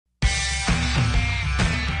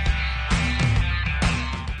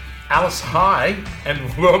Alice, hi, and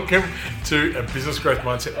welcome to a Business Growth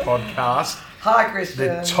Mindset podcast. Hi, Christian.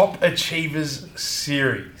 The Top Achievers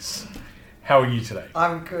series. How are you today?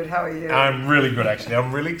 I'm good. How are you? I'm really good, actually.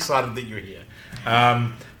 I'm really excited that you're here.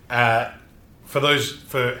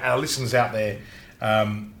 For our listeners out there,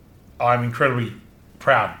 I'm incredibly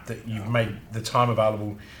proud that you've made the time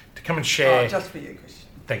available to come and share. Oh, just for you, Christian.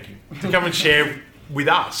 Thank you. To come and share with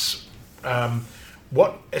us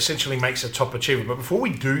what essentially makes a top achiever. But before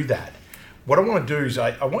we do that, what I want to do is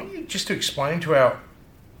I want you just to explain to our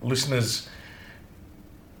listeners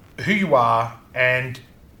who you are and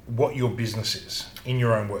what your business is, in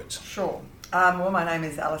your own words. Sure. Well, my name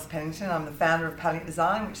is Alice Pennington. I'm the founder of Palliant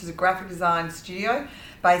Design, which is a graphic design studio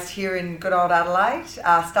based here in good old Adelaide.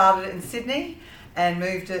 Started it in Sydney and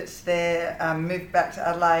moved back to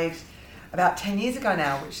Adelaide about 10 years ago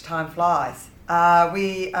now, which time flies.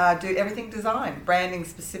 We do everything design, branding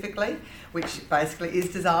specifically, which basically is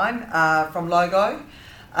design, from logo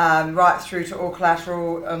right through to all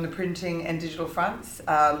collateral on the printing and digital fronts,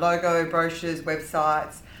 logo, brochures,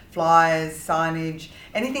 websites, flyers, signage,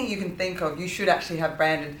 anything you can think of, you should actually have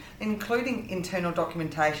branded, including internal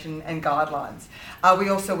documentation and guidelines. We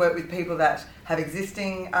also work with people that have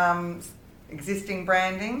existing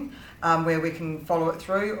branding, where we can follow it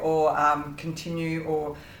through or continue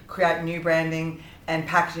or create new branding, and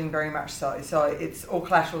packaging very much so. So it's all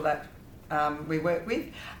collateral that we work with.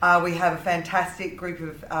 We have a fantastic group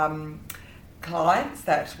of clients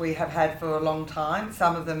that we have had for a long time,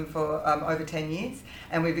 some of them for over 10 years,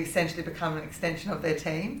 and we've essentially become an extension of their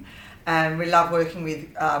team. And we love working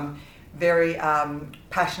with very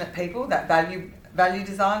passionate people that value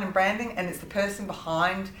design and branding, and it's the person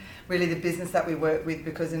behind really the business that we work with,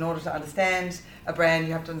 because in order to understand a brand,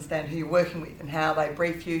 you have to understand who you're working with and how they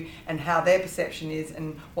brief you and how their perception is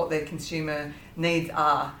and what their consumer needs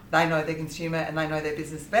are. They know their consumer and they know their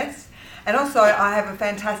business best. And also I have a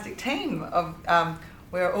fantastic team of,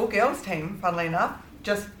 we're all girls team, funnily enough,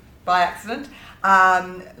 just by accident.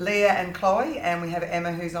 Leah and Chloe, and we have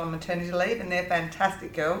Emma who's on maternity leave, and they're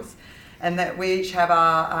fantastic girls. And that we each have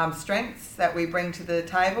our strengths that we bring to the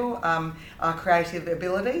table, our creative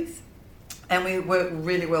abilities, and we work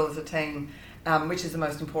really well as a team, which is the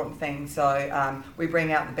most important thing. So we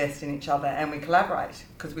bring out the best in each other, and we collaborate,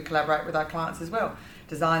 because we collaborate with our clients as well.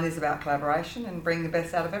 Design is about collaboration and bring the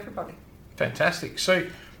best out of everybody. Fantastic. So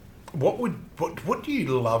what do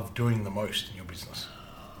you love doing the most in your business?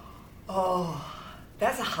 Oh,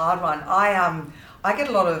 that's a hard one. I get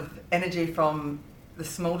a lot of energy from the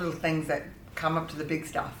small little things that come up to the big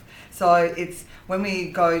stuff. So it's when we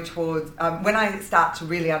go towards, when I start to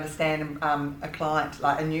really understand a client,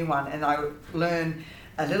 like a new one, and I learn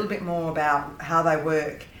a little bit more about how they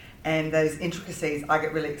work and those intricacies, I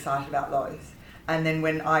get really excited about those. And then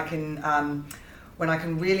when I can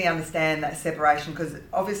really understand that separation, because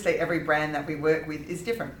obviously every brand that we work with is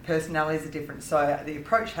different, personalities are different, so the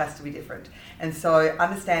approach has to be different. And so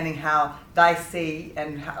understanding how they see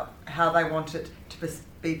and how they want it to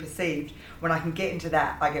be perceived, when I can get into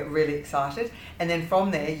that, I get really excited. And then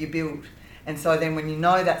from there you build. And so then when you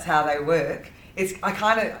know that's how they work, I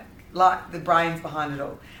kind of like the brains behind it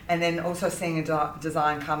all. And then also seeing a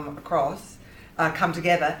design come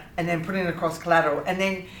together, and then putting it across collateral. And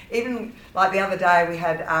then even like the other day we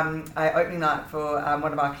had an opening night for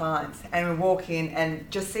one of our clients, and we walk in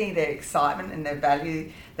and just seeing their excitement and their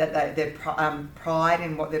value, that their pride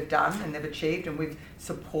in what they've done and they've achieved, and we've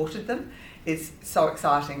supported them, is so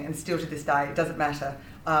exciting. And still to this day, it doesn't matter.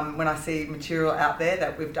 When I see material out there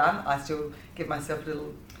that we've done, I still give myself a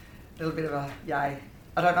little bit of a yay.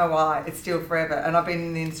 I don't know why, it's still forever, and I've been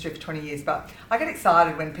in the industry for 20 years, but I get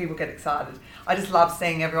excited when people get excited. I just love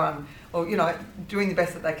seeing everyone, doing the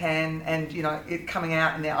best that they can, and, it coming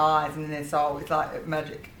out in their eyes and in their soul. It's like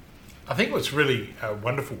magic. I think what's really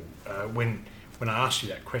wonderful when I asked you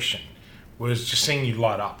that question was just seeing you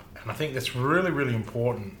light up, and I think that's really, really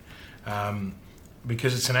important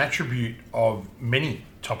because it's an attribute of many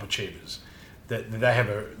top achievers that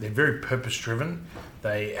they're very purpose-driven,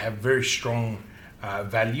 they have very strong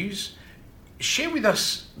values. Share with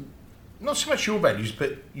us not so much your values,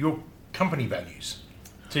 but your company values,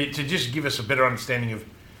 to just give us a better understanding of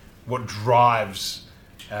what drives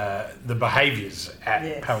the behaviours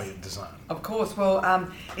at Palliant Design. Of course.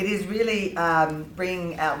 Well, it is really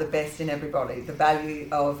bringing out the best in everybody, the value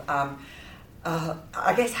of,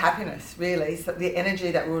 I guess, happiness, really. So the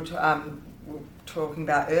energy that we were talking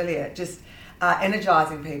about earlier, just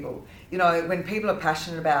energising people. When people are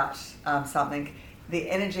passionate about something, the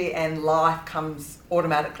energy and life comes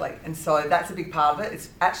automatically. And so that's a big part of it. It's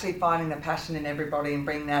actually finding the passion in everybody and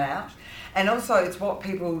bringing that out. And also it's what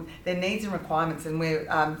people, their needs and requirements, and we're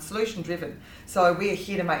solution driven. So we're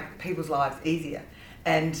here to make people's lives easier.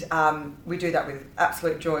 And we do that with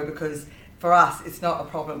absolute joy, because for us, it's not a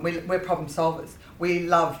problem. We're problem solvers. We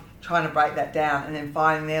love trying to break that down and then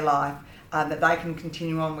finding their life that they can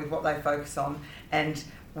continue on with what they focus on. And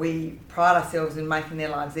we pride ourselves in making their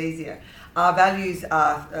lives easier. Our values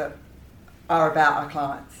are about our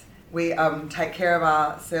clients. We take care of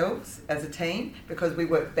ourselves as a team, because we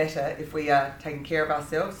work better if we are taking care of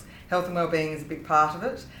ourselves. Health and wellbeing is a big part of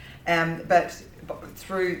it. But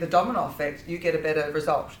through the domino effect, you get a better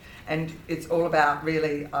result. And it's all about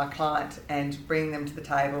really our client and bringing them to the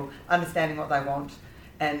table, understanding what they want,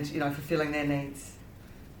 and fulfilling their needs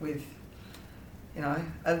with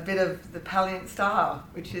a bit of the Palliant style,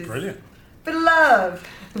 which is brilliant. Bit of love.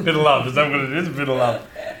 A bit of love. Is that what it is? A bit of love.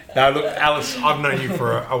 Now, look, Alice, I've known you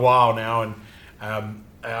for a while now, and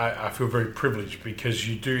I feel very privileged because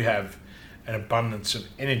you do have an abundance of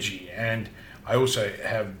energy, and I also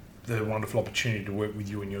have the wonderful opportunity to work with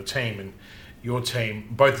you and your team,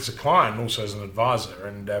 both as a client and also as an advisor,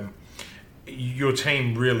 and your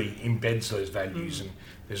team really embeds those values, and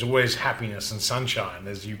there's always happiness and sunshine,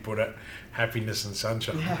 as you put it, happiness and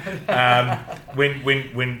sunshine.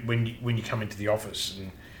 When you come into the office,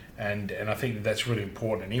 and I think that's really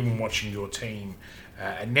important. And even watching your team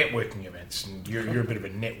at networking events, and you're a bit of a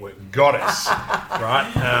network goddess,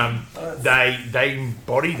 right? They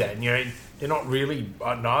embody that, and they're not really,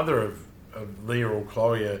 neither of Leah or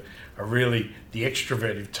Chloe are really the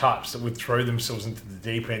extroverted types that would throw themselves into the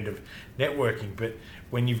deep end of networking. But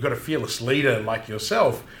when you've got a fearless leader like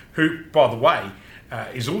yourself, who, by the way,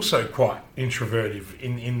 is also quite introverted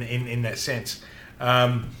in that sense,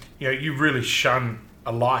 you've really shone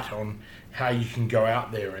a light on how you can go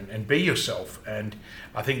out there and be yourself. And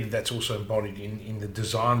I think that's also embodied in the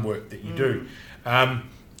design work that you do.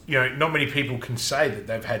 Not many people can say that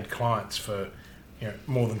they've had clients for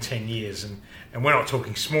more than 10 years, and we're not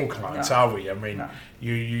talking small clients, are we? I mean, no.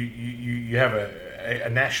 You have a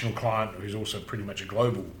national client who's also pretty much a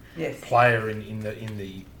global player in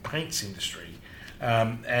the paints industry,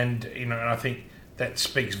 and I think that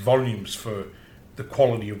speaks volumes for the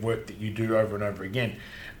quality of work that you do over and over again.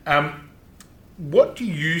 What do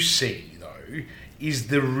you see, though, is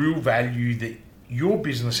the real value that your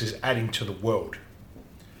business is adding to the world?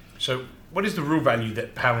 So what is the real value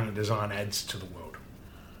that Palliant Design adds to the world?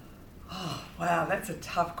 Oh, wow, that's a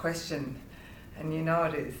tough question. And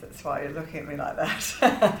it is. That's why you're looking at me like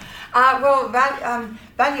that.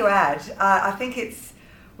 Value add, I think it's,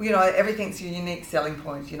 everything's a unique selling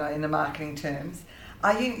point, in the marketing terms.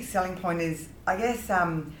 Our unique selling point is, I guess,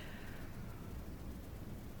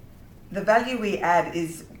 the value we add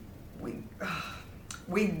is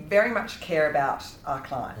we very much care about our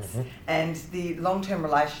clients, and the long-term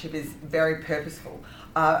relationship is very purposeful.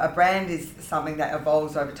 A brand is something that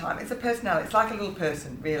evolves over time. It's a personality. It's like a little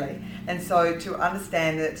person, really. And so to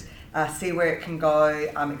understand it, see where it can go,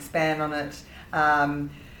 expand on it,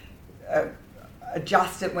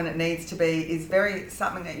 adjust it when it needs to be, is very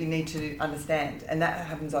something that you need to understand. And that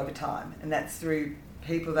happens over time. And that's through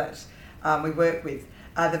people that we work with.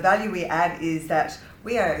 The value we add is that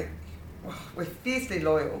we're fiercely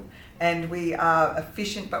loyal, and we are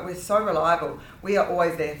efficient, but we're so reliable. We are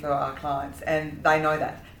always there for our clients, and they know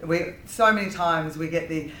that. So many times we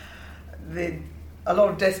get a lot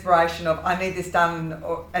of desperation of, I need this done,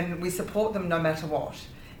 and we support them no matter what.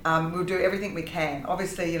 We'll do everything we can.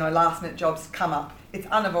 Obviously, last minute jobs come up. It's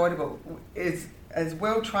unavoidable. As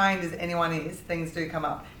well trained as anyone is, things do come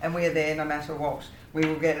up, and we are there no matter what. We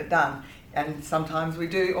will get it done. And sometimes we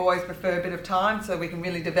do always prefer a bit of time so we can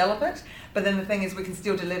really develop it. But then the thing is, we can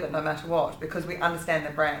still deliver no matter what, because we understand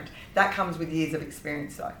the brand. That comes with years of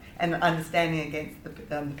experience, though, and understanding against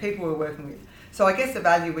the people we're working with. So I guess the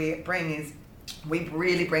value we bring is we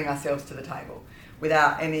really bring ourselves to the table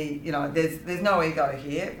without any, there's no ego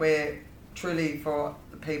here. We're truly for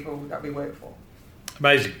the people that we work for.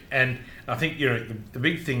 Amazing. And I think, the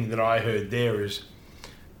big thing that I heard there is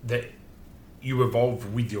that you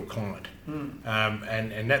evolve with your client.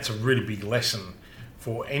 And that's a really big lesson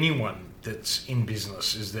for anyone that's in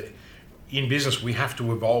business, is that in business we have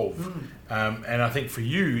to evolve. And I think for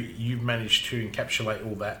you, you've managed to encapsulate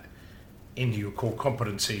all that into your core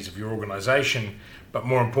competencies of your organisation, but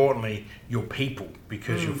more importantly, your people,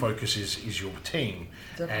 because your focus is your team.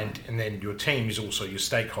 And then your team is also your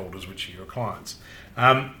stakeholders, which are your clients.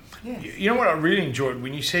 You know what I really enjoyed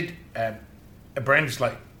when you said a brand is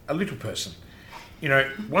like a little person.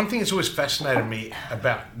 One thing that's always fascinated me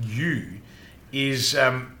about you is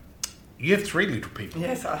you have 3 little people.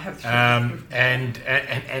 Yes, I have. And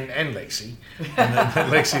Lexi,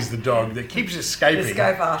 and Lexi's the dog that keeps escaping.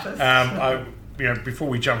 Escape artist. Before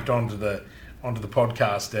we jumped onto the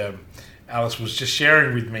podcast, Alice was just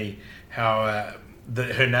sharing with me how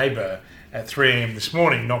her neighbour at 3 a.m. this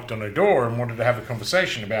morning knocked on her door and wanted to have a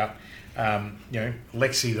conversation about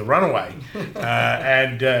Lexi the runaway,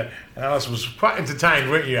 and Alice was quite entertained,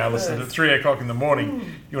 weren't you, Alice? That at 3 o'clock in the morning,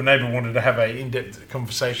 your neighbour wanted to have an in-depth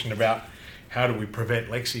conversation about how do we prevent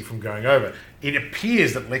Lexi from going over. It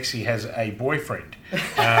appears that Lexi has a boyfriend,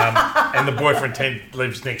 and the boyfriend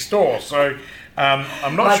lives next door. So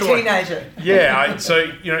I'm not sure. My teenager. Yeah.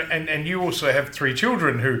 And you also have 3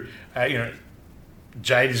 children who,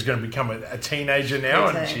 Jade is going to become a teenager now,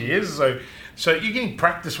 and she is. So you're getting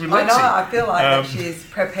practice with Lexi. I know. I feel like that she's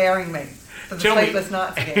preparing me for the sleepless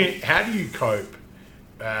nights again. How do you cope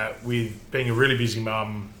with being a really busy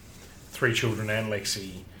mum, 3 children and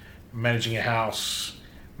Lexi, managing a house,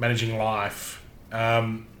 managing life?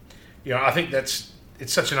 I think it's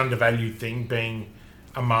such an undervalued thing, being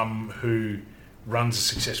a mum who runs a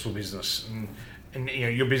successful business. And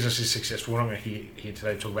your business is successful. We're not going to here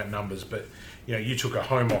today to talk about numbers, but you took a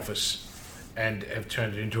home office and have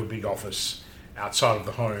turned it into a big office outside of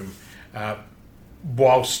the home,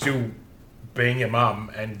 while still being a mum,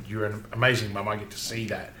 and you're an amazing mum. I get to see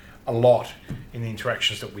that a lot in the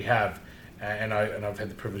interactions that we have, and I've had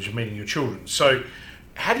the privilege of meeting your children. So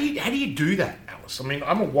how do you do that, Alice? I mean,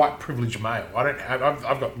 I'm a white privileged male.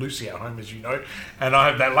 I've got Lucy at home, as you know, and I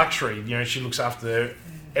have that luxury. She looks after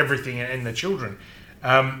everything and the children.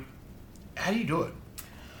 How do you do it?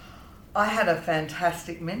 I had a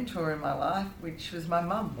fantastic mentor in my life, which was my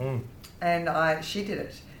mum, and she did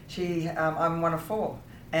it. I'm one of 4,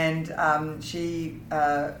 and she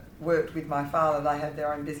worked with my father. They had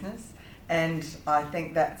their own business, and I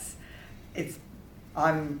think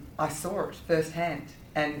I saw it firsthand,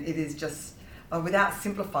 and it is just without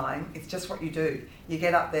simplifying. It's just what you do. You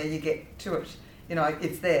get up there, you get to it.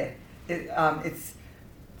 It's there. It's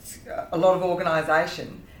a lot of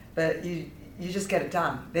organisation, but you just get it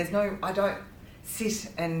done. I don't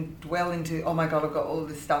sit and dwell into, oh my God, I've got all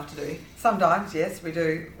this stuff to do. Sometimes, yes, we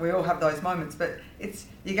do. We all have those moments, but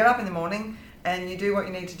you get up in the morning and you do what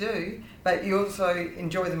you need to do, but you also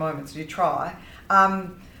enjoy the moments. You try.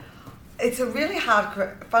 It's a really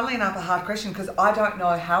funnily enough, a hard question, because I don't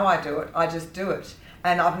know how I do it. I just do it.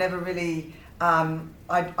 And I've never really,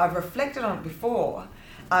 I've reflected on it before,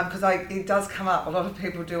 because it does come up. A lot of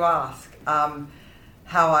people do ask how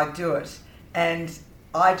I do it. And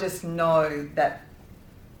I just know that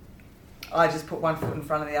I just put one foot in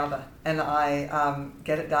front of the other, and I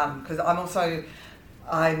get it done. Because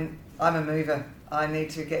I'm a mover. I need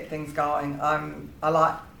to get things going. I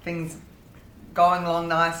like things going along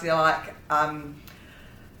nicely. I like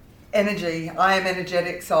energy. I am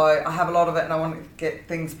energetic, so I have a lot of it, and I want to get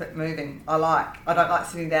things moving. I don't like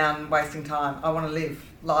sitting down and wasting time. I want to live.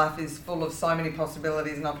 Life is full of so many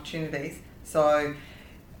possibilities and opportunities. So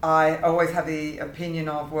I always have the opinion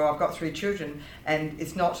of, well, I've got 3 children, and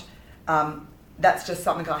it's not, that's just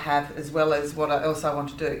something I have as well as what else I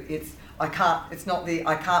want to do. I can't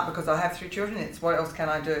because I have 3 children, it's what else can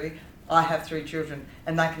I do? I have 3 children,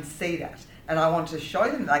 and they can see that. And I want to show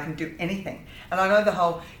them that they can do anything. And I know the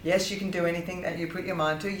whole, yes, you can do anything that you put your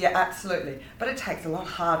mind to. Yeah, absolutely. But it takes a lot of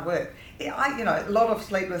hard work. A lot of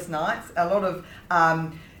sleepless nights, a lot of,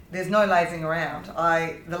 there's no lazing around.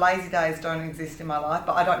 The lazy days don't exist in my life,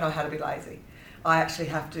 but I don't know how to be lazy. I actually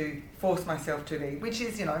have to force myself to be, which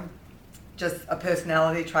is, just a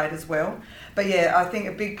personality trait as well. But yeah, I think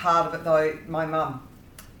a big part of it though, my mum,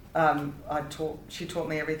 she taught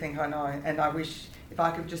me everything I know, and I wish if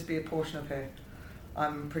I could just be a portion of her.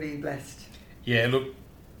 I'm pretty blessed. Yeah, look,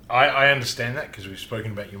 I understand that, because we've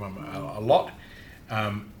spoken about your mum a lot,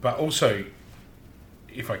 but also,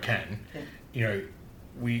 if I can,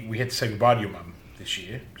 we had to say goodbye to your mum this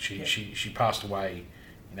year. She passed away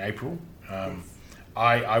in April. Yes.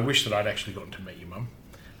 I wish that I'd actually gotten to meet your mum.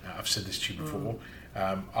 I've said this to you before.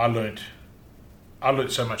 I learnt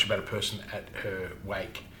so much about a person at her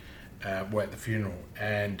wake, or at the funeral,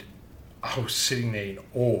 and I was sitting there in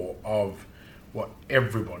awe of what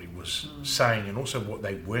everybody was saying, and also what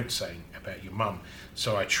they weren't saying about your mum.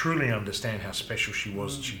 So I truly understand how special she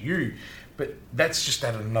was to you, but that's just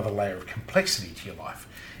added another layer of complexity to your life.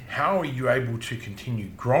 How are you able to continue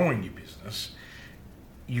growing your business?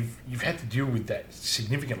 You've had to deal with that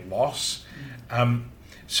significant loss.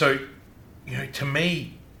 So, to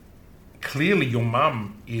me, clearly your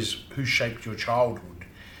mum is who shaped your childhood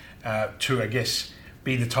to, I guess,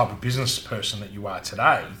 be the type of business person that you are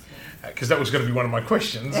today? Because that was going to be one of my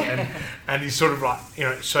questions, and he's sort of like, you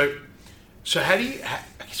know, so how do you,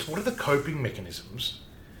 I guess, what are the coping mechanisms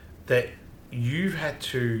that you've had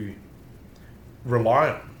to rely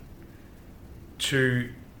on to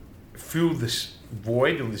fill this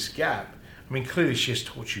void or this gap? I mean, clearly she has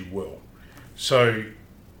taught you well. So,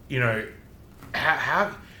 you know,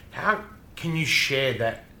 how can you share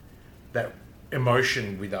that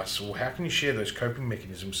emotion with us, or how can you share those coping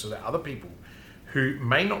mechanisms so that other people who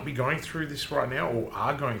may not be going through this right now or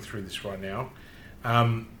are going through this right now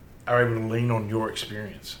are able to lean on your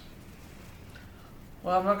experience?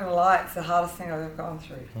 Well, I'm not going to lie, it's the hardest thing I've ever gone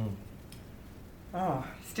through. Oh,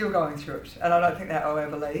 still going through it, and I don't think that I'll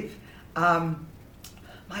ever leave.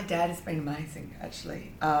 My dad has been amazing,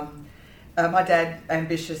 actually. My dad,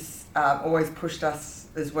 ambitious, always pushed us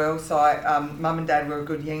as well. So Mum and Dad were a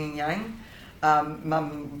good yin and yang.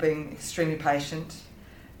 Mum being extremely patient,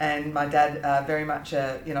 and my dad very much,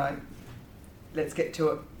 you know, let's get to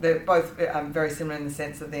it. They're both very similar in the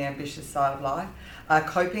sense of the ambitious side of life.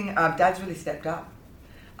 Coping, Dad's really stepped up.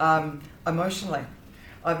 Emotionally,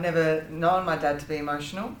 I've never known my dad to be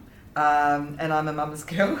emotional, and I'm a mama's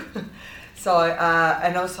girl. So,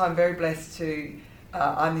 and also I'm very blessed to,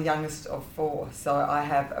 I'm the youngest of 4, so I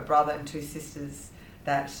have a brother and 2 sisters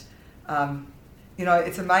that, you know,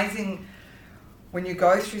 it's amazing when you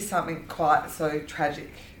go through something quite so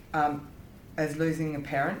tragic as losing a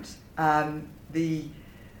parent. I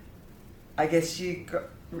guess you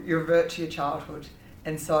revert to your childhood,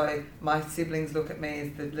 and so my siblings look at me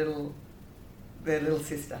as their little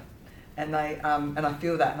sister, and they and I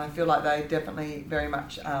feel that, and I feel like they definitely very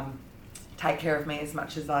much take care of me as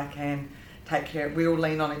much as I can take care. We all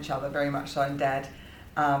lean on each other very much so, and Dad,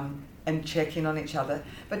 and check in on each other.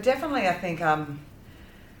 But definitely, I think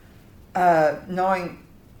knowing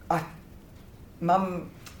Mum,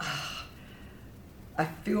 I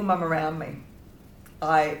feel Mum around me.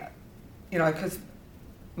 You know, because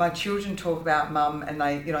my children talk about Mum and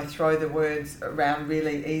they, you know, throw the words around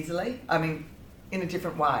really easily. I mean, in a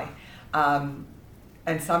different way. And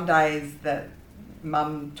some days that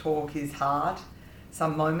Mum talk is hard.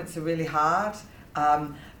 Some moments are really hard.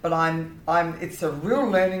 But it's a real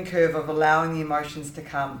learning curve of allowing the emotions to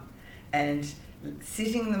come and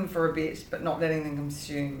sitting them for a bit, but not letting them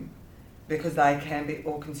consume, because they can be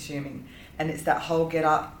all consuming. And it's that whole get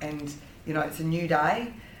up and, you know, it's a new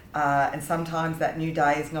day. And sometimes that new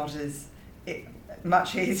day is not as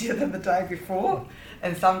much easier than the day before.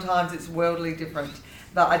 And sometimes it's worldly different.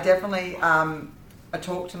 But I definitely, I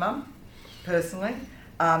talk to Mum personally,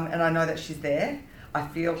 and I know that she's there. I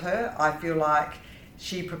feel her. I feel like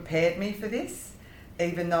she prepared me for this,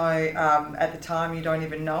 even though at the time you don't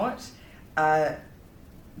even know it.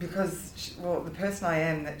 Because, the person I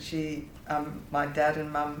am that my dad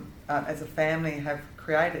and Mum as a family have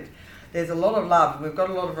created, there's a lot of love. We've got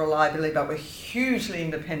a lot of reliability, but we're hugely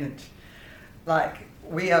independent. Like,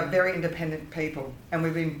 we are very independent people, and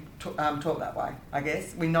we've been taught that way, I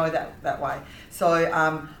guess. We know that way. So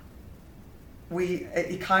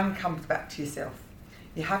it kind of comes back to yourself.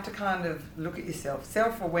 You have to kind of look at yourself.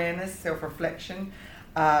 Self-awareness, self-reflection,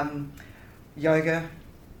 yoga,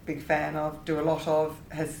 big fan of, do a lot of,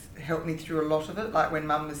 has helped me through a lot of it. Like when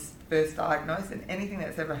Mum was first diagnosed, and anything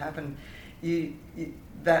that's ever happened,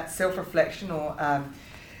 that self-reflection, or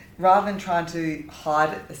rather than trying to hide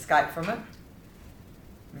it, escape from it,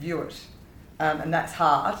 view it. And that's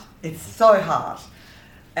hard. It's so hard.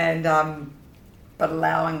 And but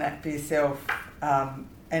allowing that for yourself,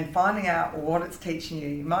 and finding out what it's teaching you.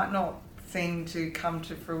 You might not seem to come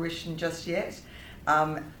to fruition just yet,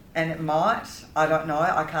 and it might. I don't know.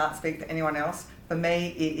 I can't speak for anyone else. For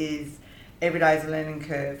me, it is every day is a learning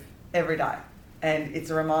curve. Every day. And it's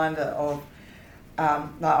a reminder of,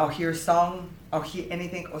 like I'll hear a song, I'll hear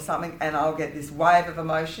anything or something, and I'll get this wave of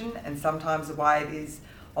emotion, and sometimes the wave is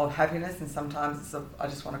of happiness, and sometimes it's I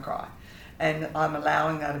just want to cry. And I'm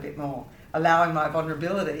allowing that a bit more. Allowing my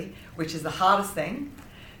vulnerability, which is the hardest thing,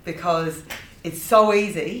 because it's so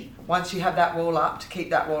easy, once you have that wall up, to keep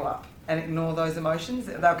that wall up and ignore those emotions.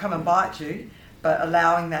 They'll come and bite you, but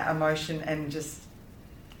allowing that emotion and just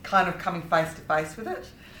kind of coming face to face with it.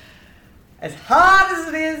 As hard as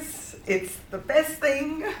it is, it's the best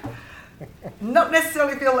thing. Not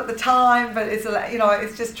necessarily feel at the time, but it's, you know,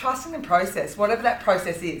 it's just trusting the process, whatever that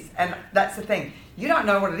process is. And that's the thing. You don't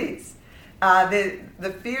know what it is.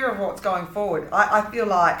 The fear of what's going forward. I feel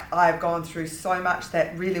like I've gone through so much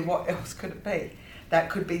that really, what else could it be? That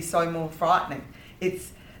could be so more frightening.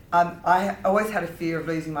 It's I always had a fear of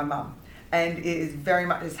losing my mum, and it is very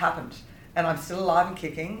much has happened. and I'm still alive and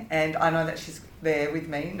kicking, and I know that she's there with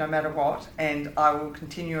me no matter what, and I will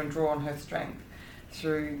continue and draw on her strength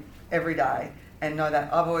through every day and know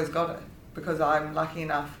that I've always got it because I'm lucky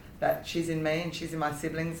enough that she's in me and she's in my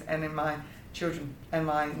siblings and in my children and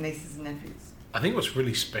my nieces and nephews. I think what's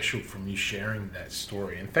really special from you sharing that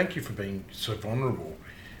story, and thank you for being so vulnerable.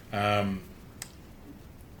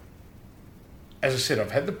 As I said,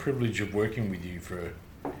 I've had the privilege of working with you for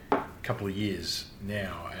a couple of years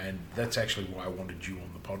now, and that's actually why I wanted you on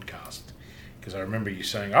the podcast, because I remember you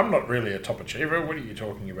saying, I'm not really a top achiever, what are you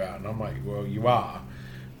talking about? And I'm like, well, you are,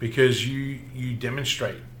 because you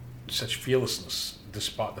demonstrate such fearlessness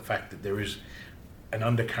despite the fact that there is an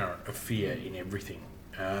undercurrent of fear in everything.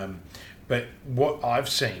 But what I've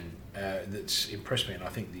seen that's impressed me, and I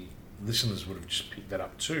think the listeners would have just picked that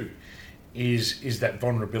up too, is that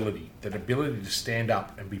vulnerability, that ability to stand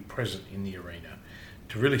up and be present in the arena,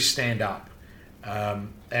 to really stand up.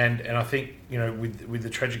 And I think, with the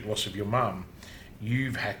tragic loss of your mum,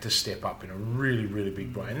 you've had to step up in a really, really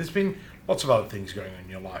big way. And there's been lots of other things going on in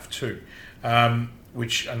your life too,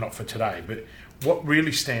 which are not for today. But what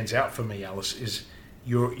really stands out for me, Alice, is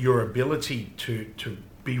your ability to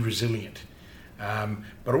be resilient,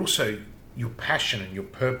 but also your passion and your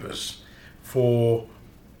purpose for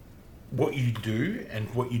what you do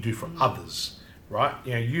and what you do for others, right?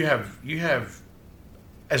 You have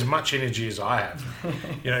as much energy as I have.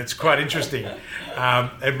 It's quite interesting.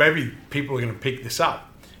 And maybe people are going to pick this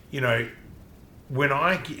up. When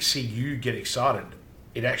I see you get excited,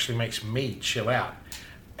 it actually makes me chill out.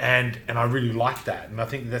 And I really like that. And I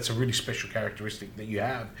think that's a really special characteristic that you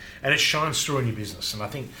have. And it shines through in your business. And I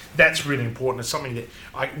think that's really important. It's something that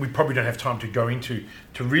we probably don't have time to go into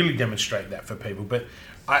to really demonstrate that for people. But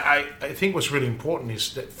I think what's really important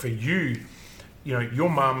is that for you, your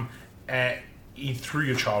mum, through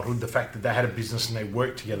your childhood, the fact that they had a business and they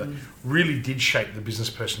worked together really did shape the business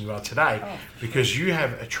person you are today, because you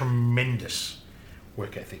have a tremendous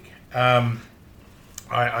work ethic.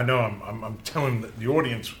 I know I'm telling the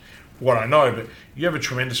audience what I know, but you have a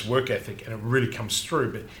tremendous work ethic and it really comes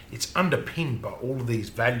through, but it's underpinned by all of these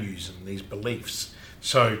values and these beliefs.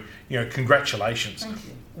 So, congratulations. Thank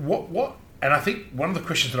you. What? And I think one of the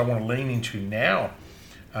questions that I want to lean into now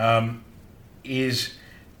is,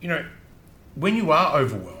 when you are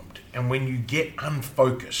overwhelmed and when you get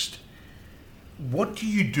unfocused, what do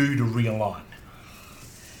you do to realign?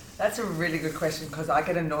 That's a really good question, because I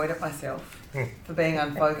get annoyed at myself for being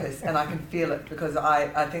unfocused, and I can feel it, because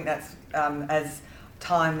I think that's, as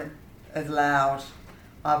time has allowed,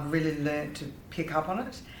 I've really learnt to pick up on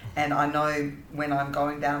it, and I know when I'm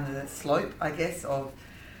going down the slope, I guess,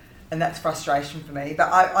 and that's frustration for me.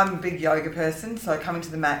 But I'm a big yoga person, so coming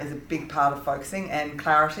to the mat is a big part of focusing and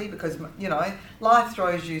clarity, because, life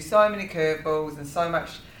throws you so many curveballs and so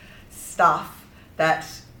much stuff that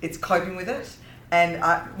it's coping with it. And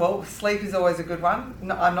sleep is always a good one.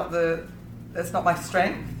 That's not my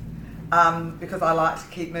strength, because I like to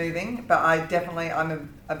keep moving. But I do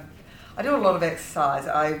a lot of exercise.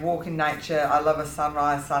 I walk in nature. I love a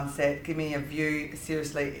sunrise, sunset. Give me a view.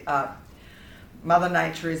 Seriously, Mother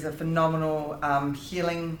Nature is a phenomenal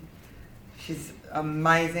healing. She's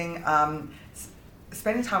amazing.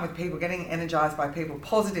 Spending time with people, getting energized by people,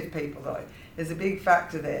 positive people though, is a big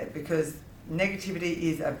factor there, because negativity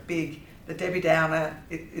is the Debbie Downer,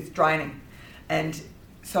 it's draining. And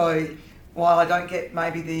so while I don't get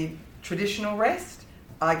maybe the traditional rest,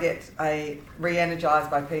 I get re-energised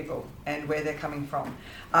by people and where they're coming from.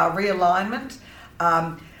 Realignment.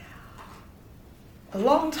 A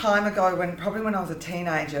long time ago, when I was a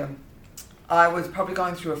teenager, I was probably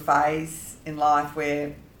going through a phase in life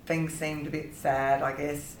where things seemed a bit sad, I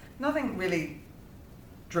guess. Nothing really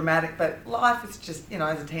dramatic, but life is just,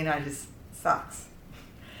 as a teenager, sucks.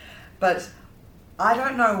 But I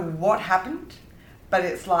don't know what happened, but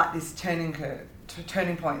it's like this turning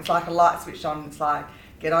point. It's like a light switched on. It's like,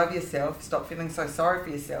 get over yourself, stop feeling so sorry for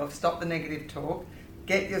yourself, stop the negative talk,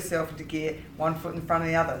 get yourself into gear, one foot in front of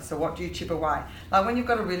the other. So what do you chip away? Like when you've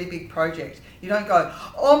got a really big project, you don't go,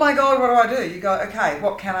 oh my God, what do? You go, okay,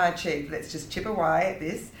 what can I achieve? Let's just chip away at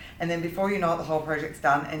this. And then before you know it, the whole project's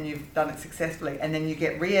done and you've done it successfully. And then you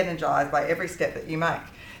get re-energised by every step that you make.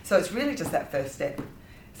 So it's really just that first step.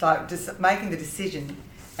 It's like just making the decision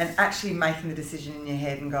and actually making the decision in your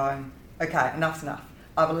head and going, okay, enough's enough.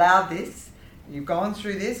 I've allowed this. You've gone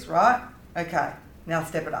through this, right? Okay, now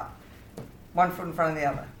step it up. One foot in front of the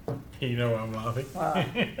other. You know why I'm laughing? Wow.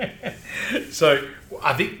 So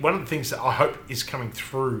I think one of the things that I hope is coming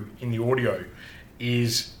through in the audio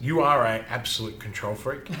is you are an absolute control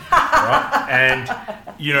freak, right? And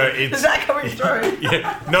it's Is that coming through?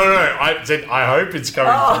 Yeah, no. I said I hope it's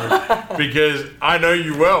coming through because I know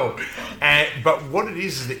you well. But what it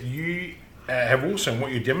is that you have also, and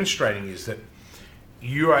what you're demonstrating is that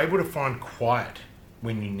you are able to find quiet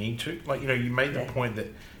when you need to. Like you made the point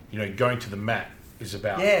that going to the mat is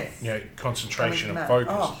about concentration and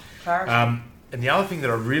focus. Oh, clarity. And the other thing that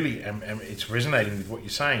I really am, it's resonating with what you're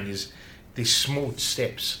saying, is these small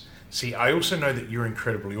steps. See, I also know that you're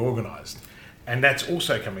incredibly organised, and that's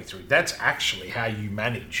also coming through. That's actually how you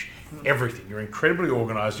manage everything. You're incredibly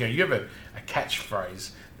organised. You have a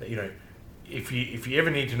catchphrase that if you ever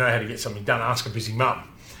need to know how to get something done, ask a busy mum.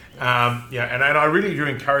 And I really do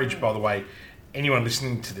encourage, by the way, anyone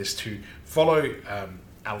listening to this to follow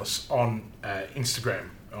Alice on Instagram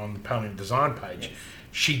on the Paleo Design page. Yes.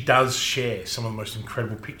 She does share some of the most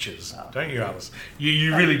incredible pictures, don't you, Alice?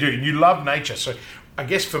 You really do. You love nature. So I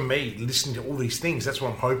guess for me, listening to all these things, that's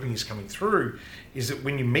what I'm hoping is coming through, is that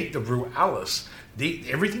when you meet the real Alice,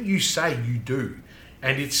 everything you say, you do.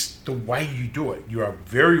 And it's the way you do it. You are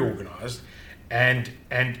very organised. And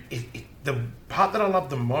the part that I love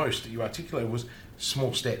the most that you articulated was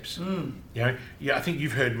small steps. I think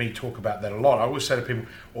you've heard me talk about that a lot. I always say to people,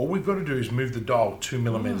 all we've got to do is move the dial 2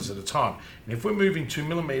 millimeters at a time. And if we're moving 2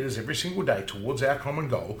 millimeters every single day towards our common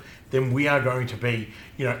goal, then we are going to be,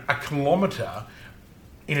 a kilometer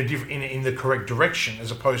in the correct direction,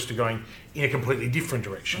 as opposed to going in a completely different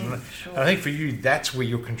direction. Sure. And I think for you, that's where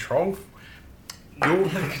your control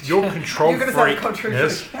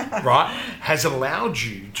freakness, right, has allowed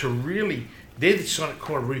you to really. They're the sort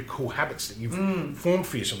of really cool habits that you've formed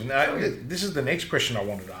for yourself. And this is the next question I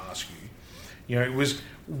wanted to ask you. It was,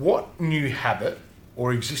 what new habit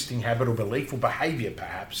or existing habit or belief or behaviour,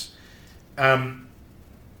 perhaps, that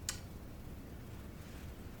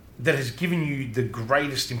has given you the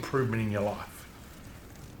greatest improvement in your life?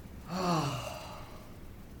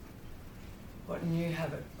 What new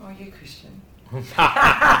habit? Oh, you Christian.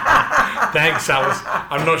 Thanks, Alice.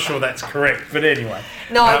 I'm not sure that's correct, but anyway.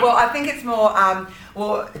 No, well, I think it's more.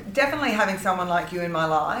 Definitely having someone like you in my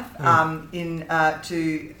life,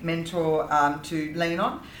 to mentor, to lean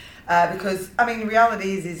on, because the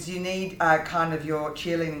reality is you need kind of your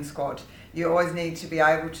cheerleading squad. You always need to be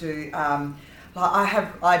able to. I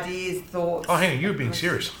have ideas, thoughts. Oh, hang on, you were being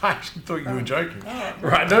serious. I actually thought you were joking.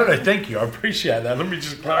 Right? No, thank you. I appreciate that. Let me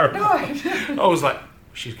just clarify. No. I was like,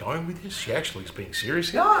 she's going with this? She actually is being serious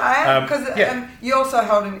here? No, I am, because you also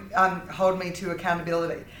hold me to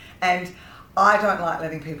accountability. And I don't like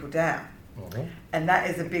letting people down. Mm-hmm. And that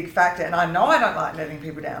is a big factor. And I know I don't like letting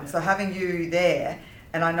people down. So having you there,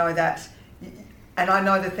 and I know that, and I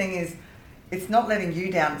know the thing is, it's not letting you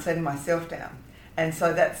down, it's letting myself down. And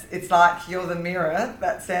so it's like you're the mirror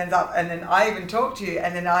that stands up, and then I even talk to you,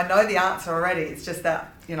 and then I know the answer already. It's just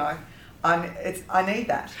that, I need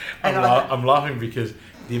that. And I'm laughing because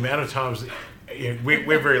the amount of times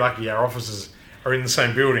we're very lucky. Our offices are in the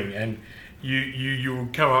same building, and you will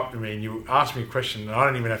come up to me and you ask me a question, and I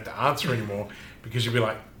don't even have to answer anymore because you'll be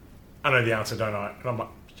like, "I know the answer, don't I?" And I'm like,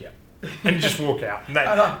 "Yeah," and you just walk out. And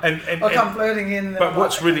I'll come flirting in. But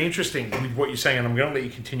what's really interesting with what you're saying, and I'm going to let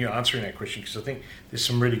you continue answering that question because I think there's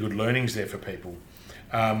some really good learnings there for people.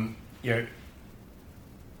 Having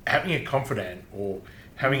a confidant or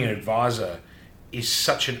having an advisor is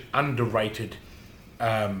such an underrated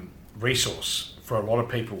resource for a lot of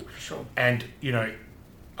people. Sure. And,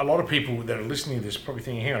 a lot of people that are listening to this probably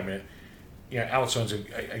thinking, hang on a minute, Alice owns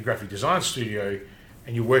a graphic design studio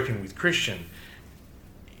and you're working with Christian.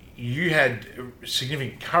 You had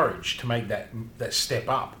significant courage to make that step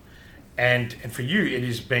up. And for you, it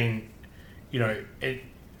has been,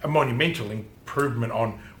 a monumental improvement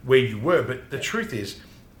on where you were. But the truth is,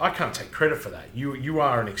 I can't take credit for that. You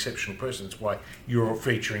are an exceptional person. That's why you're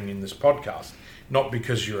featuring in this podcast, not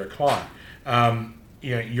because you're a client.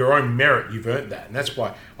 Your own merit, you've earned that. And that's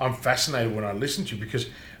why I'm fascinated when I listen to you, because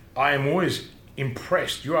I am always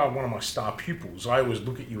impressed. You are one of my star pupils. I always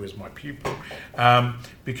look at you as my pupil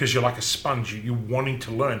because you're like a sponge. You're wanting to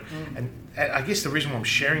learn. And I guess the reason why I'm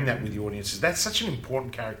sharing that with the audience is that's such an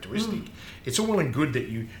important characteristic. It's all well and good that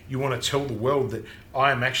you want to tell the world that I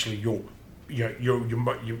am actually your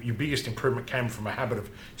biggest improvement came from a habit of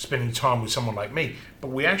spending time with someone like me. But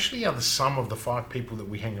we actually are the sum of the 5 people that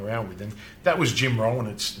we hang around with. And that was Jim Rohn.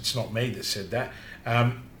 It's not me that said that.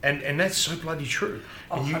 And that's so bloody true.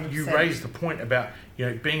 And you 100%. raised the point about,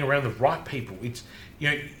 being around the right people. It's,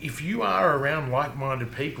 if you are around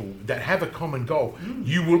like-minded people that have a common goal,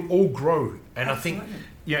 you will all grow. And Absolutely. I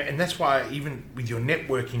think, and that's why even with your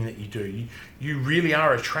networking that you do, you really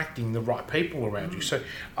are attracting the right people around you. So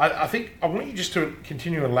I think I want you just to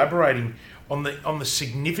continue elaborating on the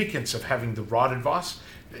significance of having the right advice.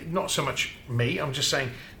 Not so much me, I'm just saying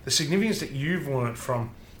the significance that you've learned from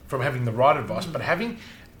having the right advice, but having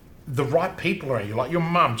the right people around you, like your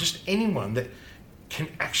mum, just anyone that can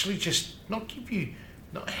actually just not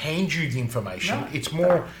hand you the information. No. It's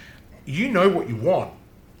more, you know what you want.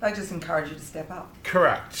 They just encourage you to step up.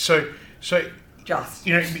 Correct. So Just.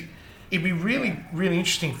 it'd be really, really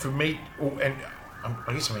interesting for me, and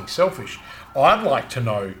I guess I'm being selfish. I'd like to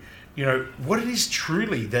know, what it is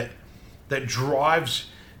truly that drives,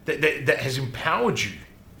 that has empowered you,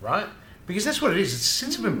 right? Because that's what it is. It's a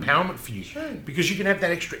sense of empowerment for you. True. Because you can have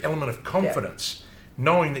that extra element of confidence,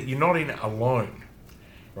 knowing that you're not in it alone,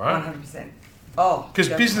 right? 100%. Oh, Because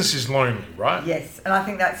definitely. business is lonely, right? Yes, and I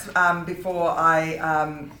think that's before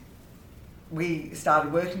we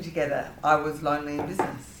started working together. I was lonely in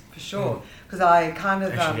business for sure because I kind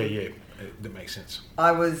of Actually, that makes sense.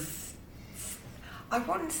 I wouldn't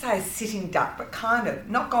say a sitting duck, but kind of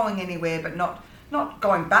not going anywhere, but not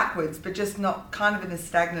going backwards, but just not kind of in a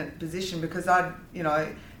stagnant position because I'd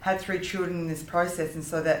had 3 children in this process, and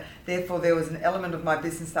so that therefore there was an element of my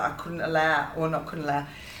business that I couldn't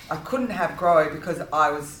have grow because I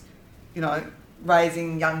was,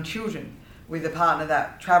 raising young children with a partner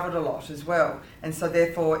that travelled a lot as well. And so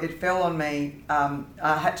therefore it fell on me.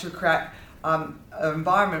 I had to create an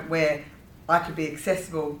environment where I could be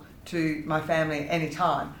accessible to my family any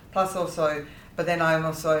time. Plus also, but then I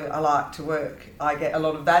like to work. I get a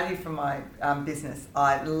lot of value from my business.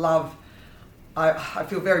 I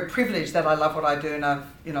feel very privileged that I love what I do, and I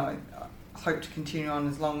hope to continue on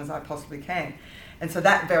as long as I possibly can. And so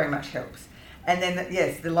that very much helps. And then,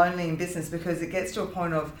 yes, the lonely in business, because it gets to a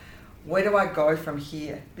point of where do I go from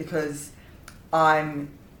here? Because I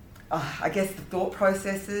guess the thought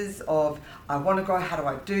processes of I want to grow, how do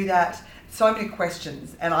I do that? So many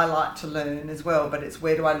questions, and I like to learn as well, but it's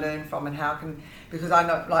where do I learn from and because I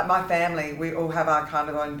know, like my family, we all have our kind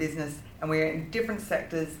of own business and we're in different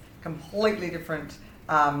sectors, completely different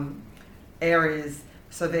areas.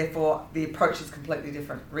 So therefore, the approach is completely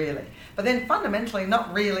different, really. But then fundamentally,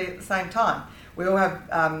 not really at the same time. We all have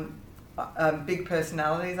big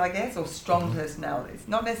personalities, I guess, or strong personalities.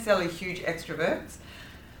 Not necessarily huge extroverts,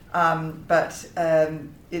 but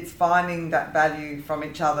it's finding that value from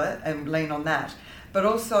each other and lean on that. But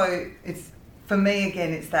also, for me,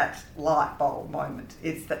 again, it's that light bulb moment.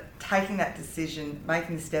 It's that taking that decision,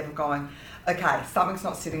 making the step of going, okay, something's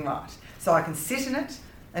not sitting right. So I can sit in it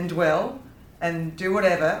and dwell and do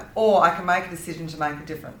whatever, or I can make a decision to make a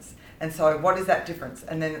difference. And so what is that difference?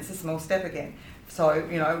 And then it's a small step again. So,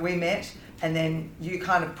 we met, and then you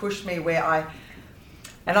kind of pushed me where I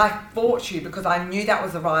fought you because I knew that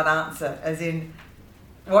was the right answer, as in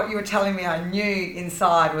what you were telling me I knew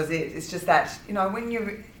inside was it. It's just that, when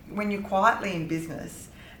you're quietly in business,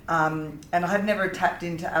 and I had never tapped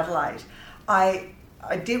into Adelaide, I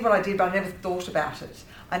did what I did, but I never thought about it.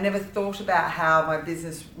 I never thought about how my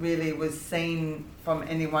business really was seen from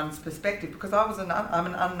anyone's perspective because I'm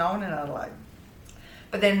an unknown in Adelaide.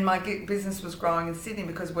 But then my business was growing in Sydney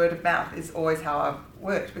because word of mouth is always how I've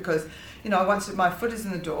worked because, once my foot is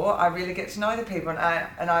in the door, I really get to know the people and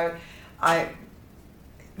I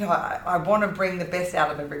want to bring the best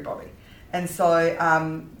out of everybody. And so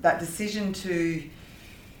that decision to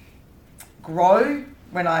grow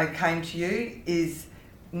when I came to you is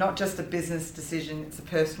not just a business decision, it's a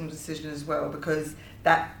personal decision as well because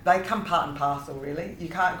that they come part and parcel really. You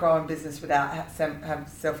can't grow in business without have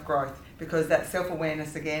self-growth because that's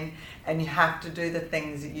self-awareness again, and you have to do the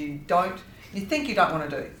things that you think you don't want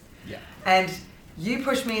to do. Yeah. And you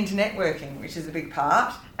pushed me into networking, which is a big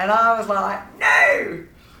part, and I was like, no!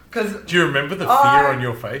 Do you remember the fear on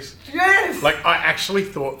your face? Yes! Like, I actually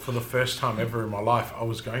thought for the first time ever in my life I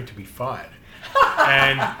was going to be fired.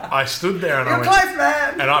 And I stood there and You're close,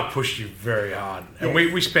 man! And I pushed you very hard. And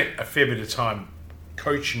Yes. we spent a fair bit of time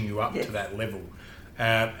coaching you up Yes. to that level.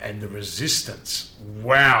 And the resistance,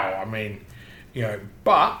 wow. I mean,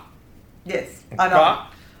 but... Yes, I know.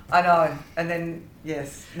 I know. And then,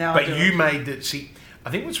 yes, now I do. But you made that... See, I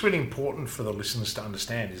think what's really important for the listeners to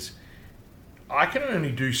understand is I can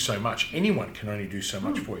only do so much. Anyone can only do so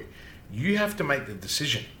much for you. You have to make the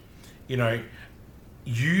decision.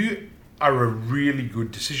 You are a really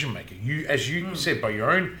good decision maker. You, as you said, by your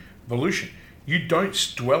own volition, you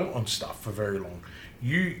don't dwell on stuff for very long.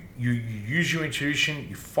 you use your intuition,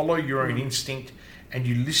 you follow your own instinct, and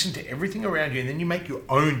you listen to everything around you, and then you make your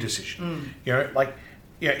own decision. You know, like,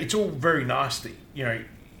 yeah, it's all very nice that, you know,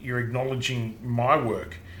 you're acknowledging my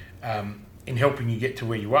work in helping you get to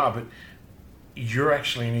where you are, but you're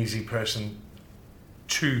actually an easy person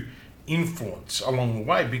to influence along the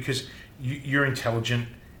way because you're intelligent,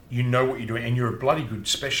 you know what you're doing, and you're a bloody good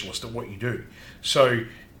specialist at what you do. So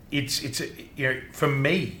it's you know, for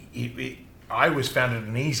me, I always found it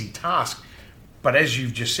an easy task, but as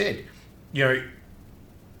you've just said, you know,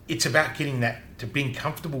 it's about getting that to being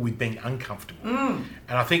comfortable with being uncomfortable. And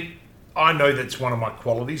I think I know that's one of my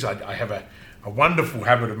qualities. I have a wonderful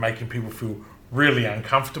habit of making people feel really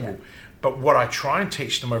uncomfortable. Yeah. But what I try and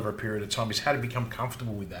teach them over a period of time is how to become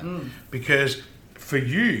comfortable with that. Because for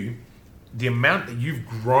you, the amount that you've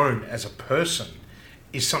grown as a person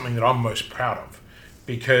is something that I'm most proud of.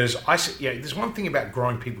 Because there's one thing about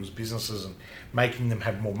growing people's businesses and making them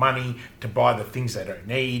have more money to buy the things they don't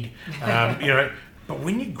need, you know. But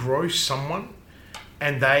when you grow someone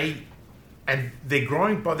and they're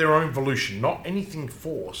growing by their own volition, not anything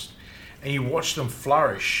forced, and you watch them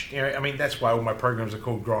flourish, you know, I mean, that's why all my programs are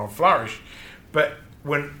called Grow and Flourish. But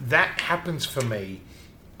when that happens for me,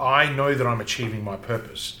 I know that I'm achieving my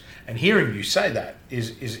purpose. And hearing you say that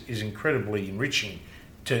is incredibly enriching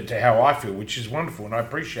to how I feel, which is wonderful, and I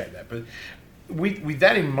appreciate that. But with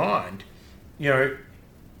that in mind, you know,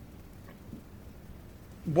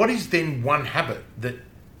 what is then one habit that,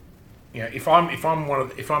 you know, if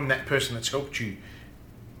I'm that person that's helped you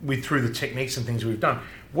through the techniques and things we've done,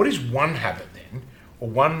 what is one habit then, or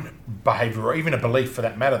one behaviour, or even a belief for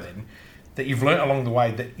that matter then, that you've learnt along the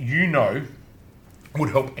way that you know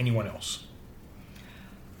would help anyone else?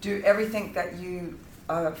 Do everything that you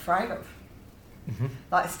are afraid of.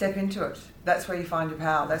 Like, step into it. That's where you find your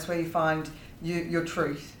power. That's where you find your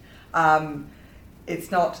truth.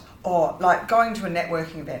 It's not, like going to a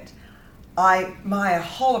networking event. My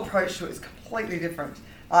whole approach to it is completely different.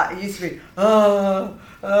 It used to be,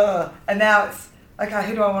 and now it's, okay,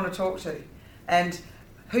 who do I want to talk to? And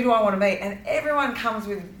who do I want to meet? And everyone comes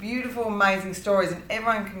with beautiful, amazing stories, and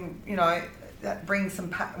everyone can, you know, that brings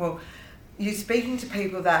some, you're speaking to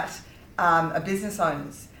people that are business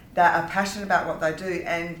owners, that are passionate about what they do,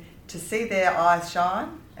 and to see their eyes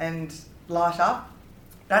shine and light up,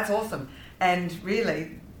 that's awesome. And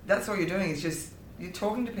really, that's all you're doing is just, you're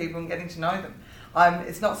talking to people and getting to know them.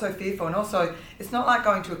 It's not so fearful, and also it's not like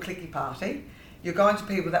going to a clicky party. You're going to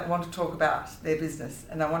people that want to talk about their business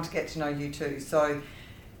and they want to get to know you too. So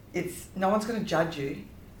it's, no one's going to judge you.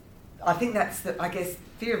 I think that's I guess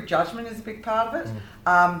fear of judgment is a big part of it.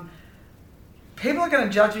 People are going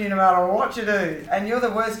to judge you no matter what you do, and you're the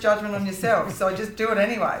worst judgment on yourself. So just do it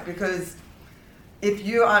anyway, because if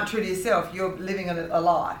you aren't true to yourself, you're living a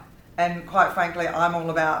lie. And quite frankly, I'm all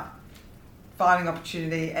about finding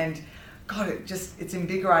opportunity, and God, it's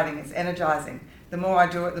invigorating, it's energizing. The more I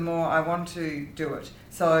do it, the more I want to do it.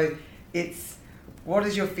 So it's, what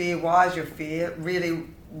is your fear? Why is your fear? Really,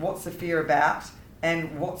 what's the fear about?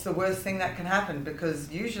 And what's the worst thing that can happen?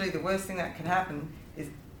 Because usually the worst thing that can happen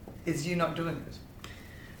is you not doing it.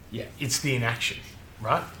 Yeah, it's the inaction,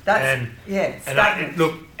 right?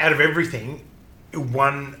 Look, out of everything,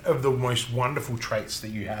 one of the most wonderful traits that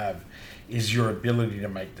you have is your ability to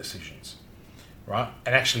make decisions, right?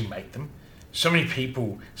 And actually make them. So many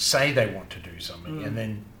people say they want to do something and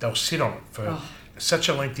then they'll sit on it for such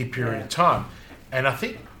a lengthy period of time. And I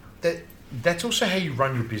think that's also how you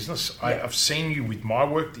run your business. Yeah. I've seen you with my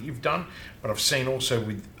work that you've done, but I've seen also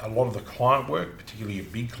with a lot of the client work, particularly your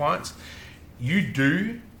big clients. You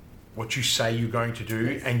do what you say you're going to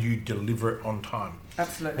do, and you deliver it on time.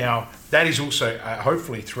 Absolutely. Now, that is also,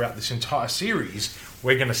 hopefully throughout this entire series,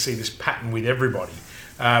 we're going to see this pattern with everybody,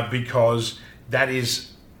 because that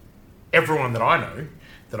is everyone that I know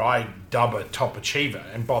that I dub a top achiever.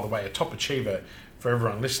 And by the way, a top achiever, for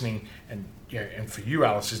everyone listening, and and for you,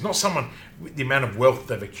 Alice, is not someone with the amount of wealth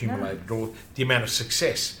they've accumulated or the amount of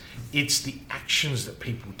success. It's the actions that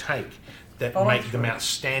people take that make them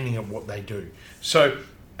outstanding at what they do. So,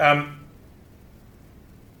 in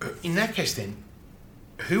that case then,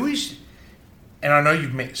 who is, and I know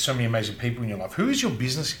you've met so many amazing people in your life, who is your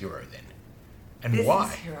business hero then? And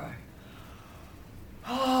why?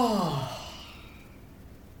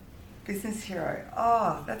 Business hero.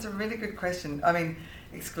 Oh, that's a really good question. I mean,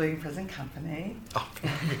 excluding present company.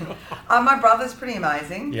 My brother's pretty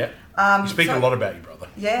amazing. Yeah. You speak a lot about your brother.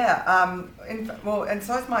 Yeah. And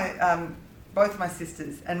so is my both my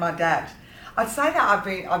sisters and my dad. I'd say that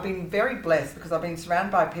I've been very blessed because I've been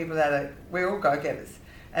surrounded by people that we're all go-getters.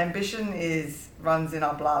 Ambition runs in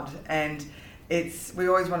our blood, and we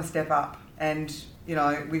always want to step up and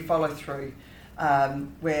we follow through.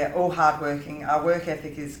 We're all hardworking. Our work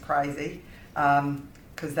ethic is crazy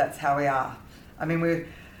because that's how we are. I mean,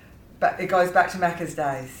 but it goes back to Macca's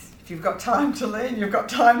days. If you've got time to lean, you've got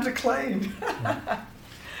time to clean.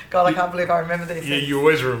 God, I can't believe I remember these things. You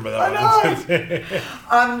always remember that.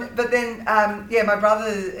 I know. But then, my brother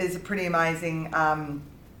is a pretty amazing,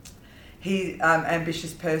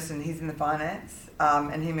 ambitious person. He's in the finance,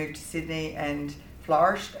 and he moved to Sydney and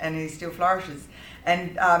flourished, and he still flourishes.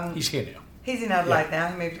 And he's here now. He's in Adelaide now.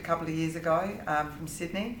 He moved a couple of years ago from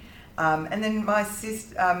Sydney. And then my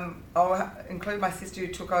sister, I'll include my sister who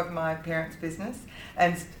took over my parents' business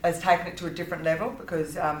and has taken it to a different level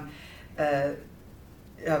because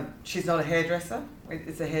she's not a hairdresser.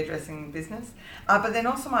 It's a hairdressing business. But then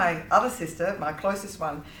also my other sister, my closest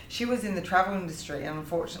one, she was in the travel industry, and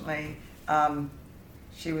unfortunately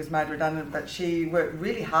she was made redundant, but she worked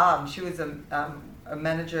really hard. She was a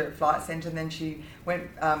manager at Flight Centre, and then she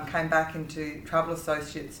came back into Travel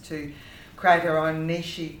Associates to create her own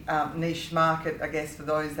niche market, I guess, for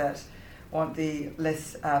those that want the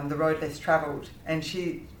road less travelled. And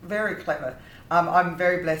she's very clever. I'm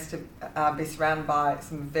very blessed to be surrounded by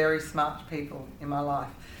some very smart people in my life.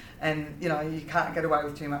 And, you can't get away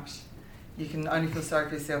with too much. You can only feel sorry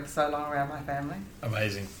for yourself for so long around my family.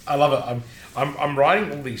 Amazing. I love it. I'm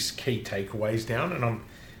writing all these key takeaways down, and I'm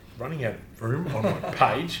running out of room on my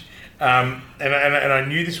page. And I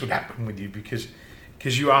knew this would happen with you because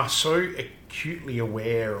you are so acutely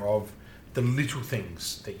aware of the little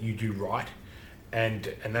things that you do right.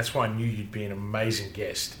 And that's why I knew you'd be an amazing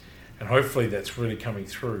guest. And hopefully that's really coming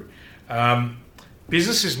through.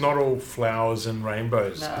 Business is not all flowers and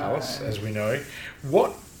rainbows, Alice, as we know.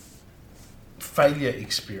 What failure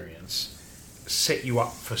experience set you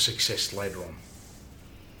up for success later on?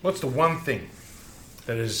 What's the one thing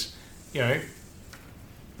that is, that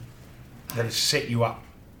has set you up?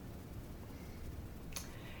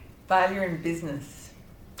 Failure in business.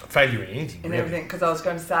 Failure in anything, in really. Everything, because I was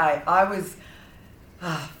going to say, I was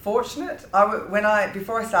fortunate.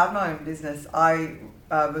 Before I started my own business, I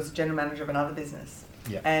was general manager of another business.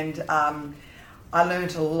 Yeah. And I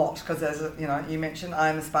learned a lot because, as you mentioned, I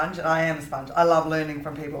am a sponge, and I am a sponge. I love learning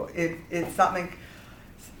from people. It's something,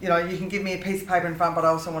 you can give me a piece of paper in front, but I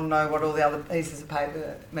also want to know what all the other pieces of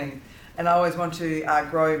paper mean. And I always want to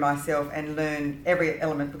grow myself and learn every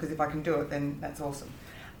element, because if I can do it, then that's awesome.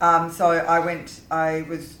 So I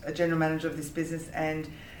was a general manager of this business, and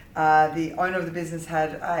the owner of the business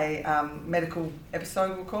had a medical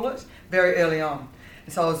episode, we'll call it, very early on.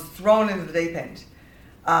 And so I was thrown into the deep end,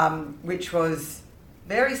 which was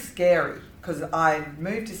very scary because I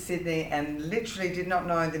moved to Sydney and literally did not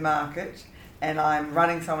know the market, and I'm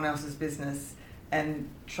running someone else's business and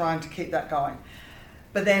trying to keep that going.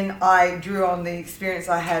 But then I drew on the experience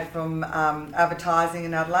I had from advertising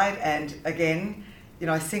in Adelaide, and again,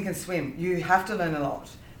 sink and swim. You have to learn a lot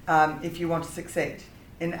if you want to succeed.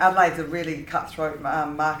 In Adelaide's a really cutthroat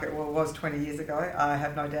market. Well, it was 20 years ago, I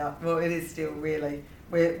have no doubt. Well, it is still really.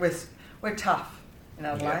 We're tough in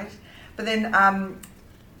Adelaide. Yeah. But then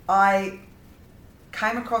I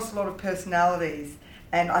came across a lot of personalities,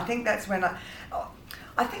 and I think that's when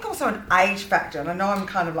I think also an age factor, and I know I'm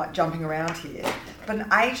kind of like jumping around here, but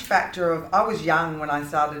an age factor of, I was young when I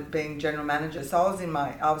started being general manager, so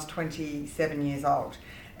I was 27 years old,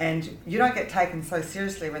 and you don't get taken so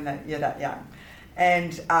seriously when you're that young,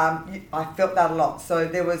 and I felt that a lot. So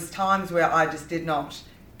there was times where I just did not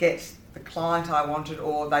get the client I wanted,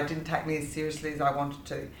 or they didn't take me as seriously as I wanted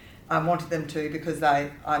to. I wanted them to, because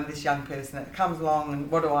I'm this young person that comes along,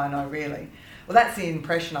 and what do I know really? Well, that's the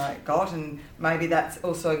impression I got, and maybe that's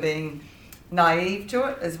also being naive to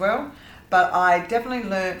it as well. But I definitely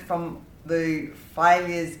learnt from the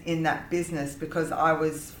failures in that business, because I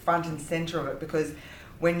was front and centre of it. Because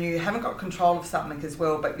when you haven't got control of something as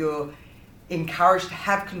well, but you're encouraged to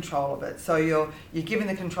have control of it, so you're given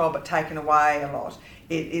the control but taken away a lot,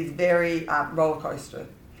 it is very roller coaster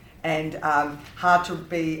and hard to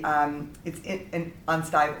be. It's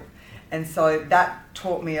unstable. And so that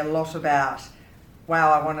taught me a lot about,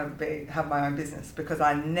 wow, I want to have my own business, because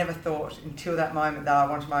I never thought until that moment that I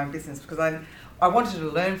wanted my own business, because I wanted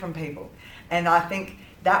to learn from people. And I think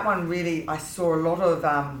that one really, I saw a lot of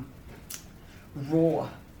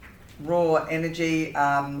raw energy,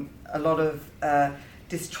 a lot of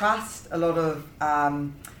distrust, a lot of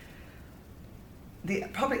the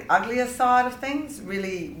probably uglier side of things,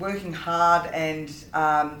 really working hard, and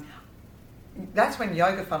that's when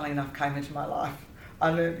yoga, funnily enough, came into my life. I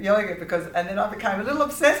learned yoga and then I became a little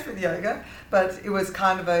obsessed with yoga, but it was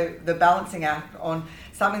kind of the balancing act on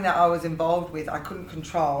something that I was involved with. I couldn't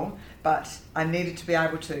control, but I needed to be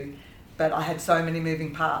able to. but I had so many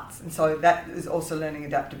moving parts, and so that is also learning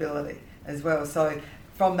adaptability as well. So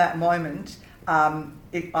from that moment, I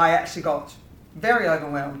actually got very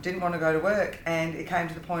overwhelmed, didn't want to go to work, and it came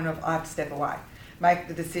to the point of I have to step away, make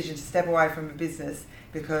the decision to step away from a business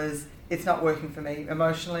because it's not working for me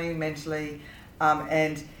emotionally, mentally,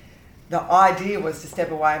 and the idea was to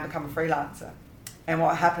step away and become a freelancer. And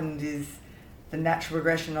what happened is the natural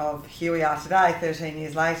progression of here we are today, 13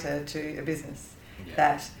 years later, to a business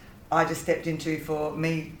that I just stepped into for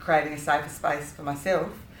me creating a safer space for myself,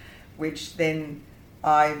 which then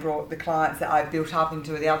I brought the clients that I built up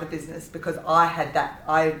into the other business because I had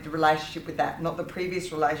the relationship with that, not the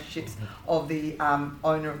previous relationships of the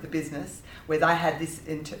owner of the business, where they had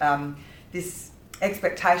this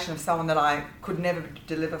expectation of someone that I could never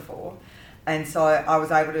deliver for. And so I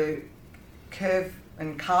was able to curve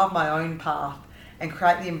and carve my own path and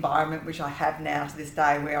create the environment which I have now to this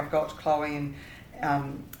day, where I've got Chloe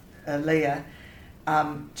and Leah,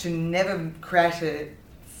 to never create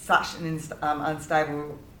such an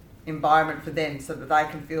unstable environment for them so that they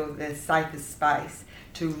can feel their safest space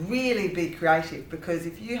to really be creative. Because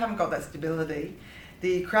if you haven't got that stability,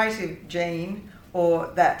 the creative gene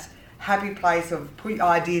or that happy place of put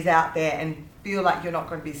ideas out there and feel like you're not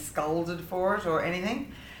going to be scolded for it or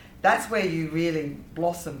anything, that's where you really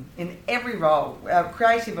blossom in every role,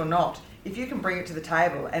 creative or not. If you can bring it to the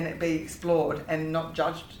table and it be explored and not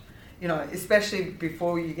judged, you know, especially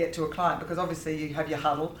before you get to a client, because obviously you have your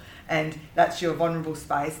huddle and that's your vulnerable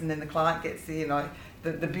space, and then the client gets the, you know,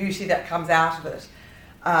 the beauty that comes out of it.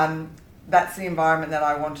 That's the environment that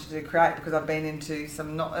I wanted to create, because I've been into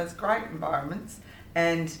some not as great environments,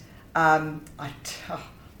 and I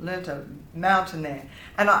learnt a mountain there.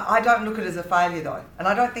 And I don't look at it as a failure though, and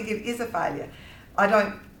I don't think it is a failure.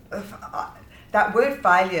 That word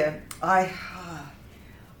failure,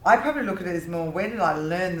 I probably look at it as more, where did I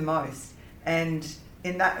learn the most? And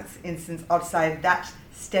in that instance, I'd say that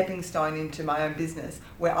stepping stone into my own business,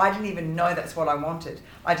 where I didn't even know that's what I wanted.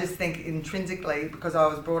 I just think intrinsically, because I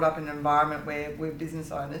was brought up in an environment where we're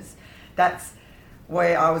business owners, that's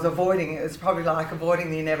where I was avoiding it. It was probably like avoiding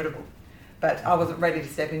the inevitable, but I wasn't ready to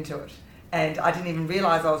step into it. And I didn't even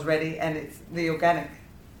realise I was ready, and it's the organic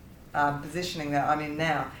positioning that I'm in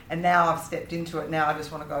now. And now I've stepped into it, now I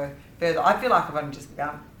just want to go further. I feel like I've only just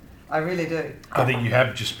begun. I really do. I think you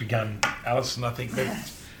have just begun, Alison. I think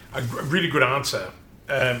that's a really good answer.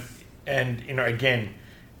 And, you know, again,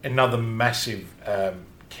 another massive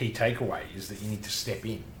key takeaway is that you need to step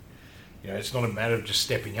in. You know, it's not a matter of just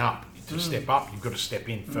stepping up. To step up, you've got to step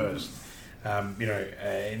in first. You know,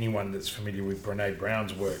 anyone that's familiar with Brené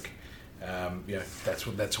Brown's work, you know, that's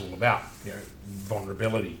what that's all about, you know,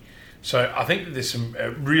 vulnerability. So I think that there's some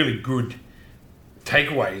really good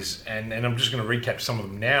takeaways, and I'm just going to recap some of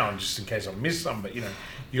them now, and just in case I miss some, but, you know,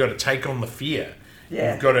 you got to take on the fear.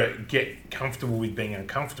 Yeah. You've got to get comfortable with being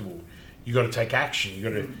uncomfortable. You've got to take action.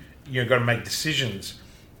 You've got to make decisions.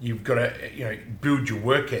 You've got to, you know, build your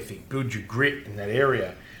work ethic, build your grit in that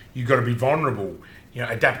area. You've got to be vulnerable. You know,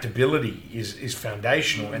 adaptability is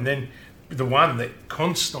foundational. And then the one that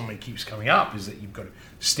constantly keeps coming up is that you've got to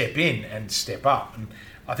step in and step up. And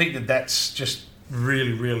I think that that's just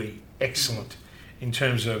really, really excellent in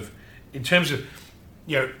terms of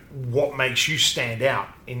you know, what makes you stand out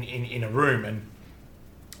in a room. And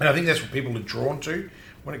I think that's what people are drawn to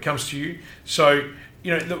when it comes to you. So,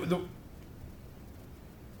 you know,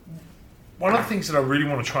 one of the things that I really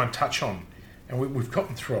want to try and touch on, and we've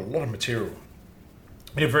gotten through a lot of material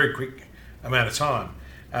in a very quick amount of time.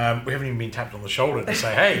 We haven't even been tapped on the shoulder to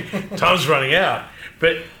say, hey, time's running out.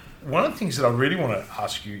 But one of the things that I really want to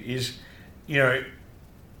ask you is, you know,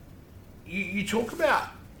 you talk about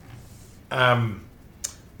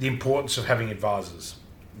the importance of having advisors,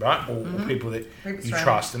 right? Or people that you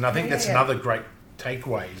trust. And I think that's another great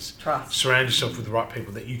takeaway is trust. Surround yourself with the right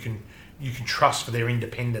people that you can trust for their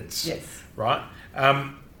independence. Yes. Right?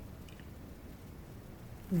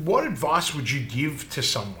 What advice would you give to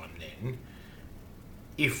someone then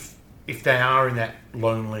if they are in that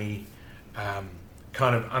lonely,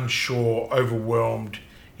 kind of unsure, overwhelmed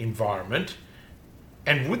environment?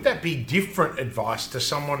 And would that be different advice to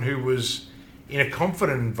someone who was in a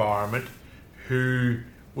confident environment who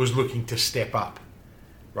was looking to step up?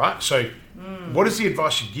 Right? So what is the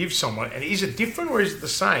advice you give someone? And is it different or is it the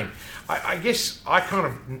same? I guess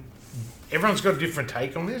everyone's got a different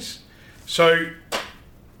take on this. So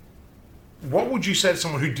what would you say to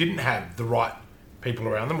someone who didn't have the right people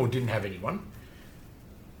around them or didn't have anyone?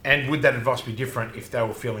 And would that advice be different if they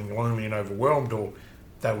were feeling lonely and overwhelmed, or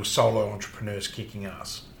they were solo entrepreneurs kicking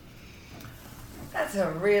ass? That's a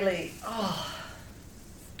really,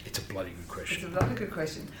 It's a bloody good question. It's a bloody good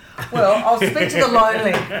question. Well, I'll speak to the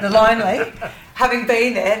lonely. The lonely, having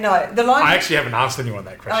been there, no, the lonely. I actually haven't asked anyone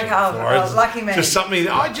that question before. It's lucky man. Just something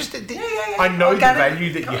that I know the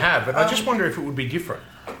value that you have, and I just wonder if it would be different.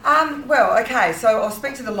 Well, okay, so I'll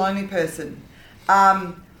speak to the lonely person.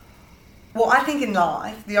 Well, I think in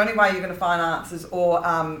life, the only way you're going to find answers or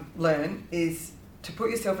learn is to put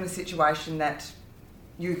yourself in a situation that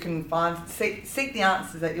you can seek the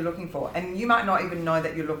answers that you're looking for. And you might not even know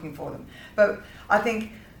that you're looking for them. But I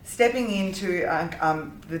think stepping into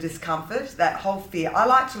the discomfort, that whole fear, I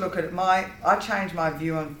like to look at I change my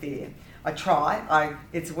view on fear.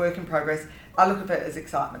 It's a work in progress. I look at it as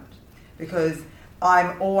excitement because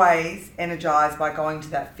I'm always energized by going to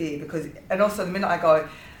that fear and also the minute I go,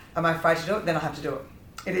 am I afraid to do it? Then I have to do it.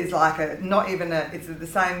 It is like it's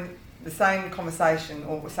the same conversation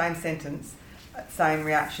or same sentence, same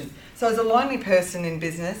reaction. So as a lonely person in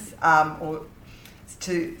business, or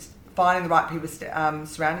to finding the right people to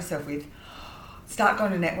surround yourself with, start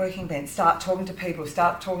going to networking events, start talking to people,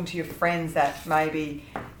 start talking to your friends that maybe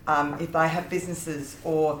if they have businesses,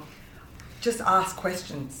 or just ask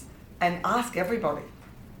questions and ask everybody.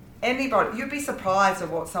 Anybody, you'd be surprised at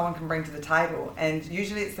what someone can bring to the table, and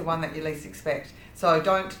usually it's the one that you least expect. So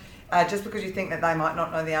don't, just because you think that they might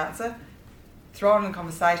not know the answer, throw it in a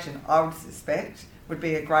conversation. I would suspect would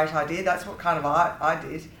be a great idea. That's what kind of I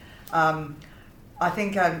did. I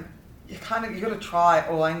think you've got to try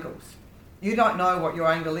all angles. You don't know what your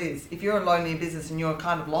angle is. If you're alone in business and you're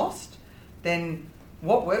kind of lost, then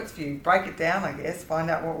what works for you? Break it down, I guess. Find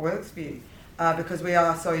out what works for you. Because we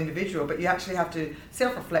are so individual, but you actually have to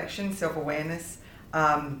self-reflection, self-awareness,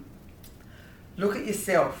 look at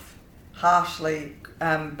yourself harshly,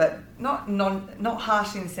 but not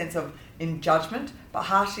harshly in the sense of in judgment, but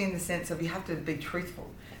harshly in the sense of you have to be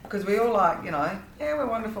truthful. Because we all we're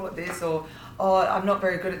wonderful at this, or I'm not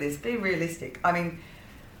very good at this. Be realistic. I mean,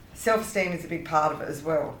 self-esteem is a big part of it as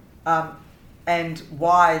well. And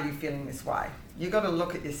why are you feeling this way? You've got to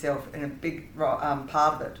look at yourself in a big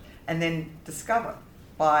part of it. And then discover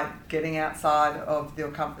by getting outside of your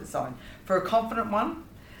comfort zone. For a confident one,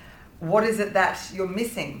 what is it that you're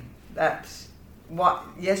missing?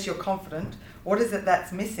 Yes, you're confident. What is it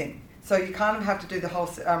that's missing? So you kind of have to do the whole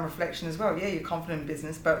reflection as well. Yeah, you're confident in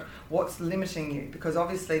business, but what's limiting you? Because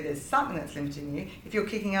obviously there's something that's limiting you. If you're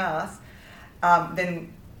kicking ass,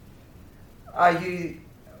 then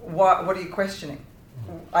what are you questioning?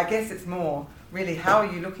 I guess it's more really how are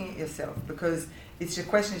you looking at yourself, because it's your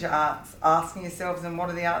questions you're asking yourselves, and what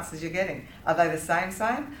are the answers you're getting? Are they the same?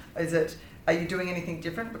 Are you doing anything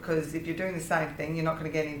different? Because if you're doing the same thing, you're not going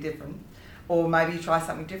to get any different. Or maybe you try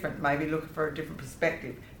something different. Maybe look for a different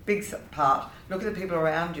perspective. Big part. Look at the people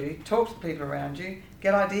around you. Talk to the people around you.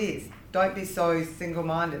 Get ideas. Don't be so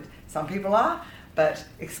single-minded. Some people are, but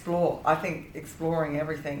explore. I think exploring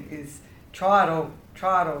everything is try it all,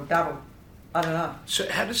 dabble. I don't know. So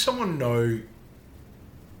how does someone know?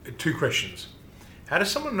 Two questions. How does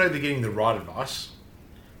someone know they're getting the right advice?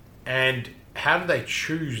 And how do they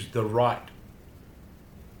choose the right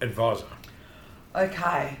advisor?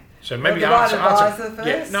 Okay. So maybe the answer, right advisor first?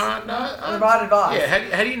 Yeah, the right advice.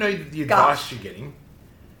 Yeah, how do you know the advice you're getting?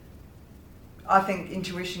 I think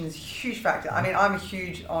intuition is a huge factor. I mean, I'm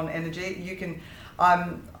huge on energy.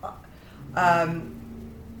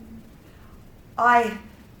 I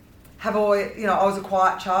have always, I was a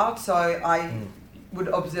quiet child, so I would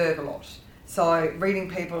observe a lot. So reading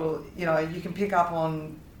people, you can pick up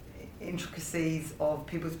on intricacies of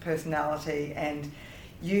people's personality, and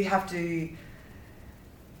you have to.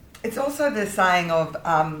 It's also the saying of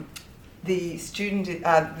the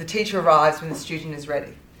teacher arrives when the student is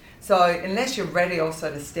ready. So unless you're ready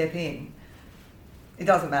also to step in, it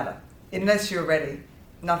doesn't matter. Unless you're ready,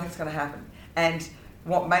 nothing's going to happen. And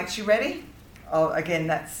what makes you ready? Again,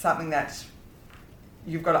 that's something that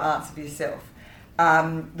you've got to answer for yourself.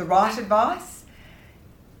 The right advice,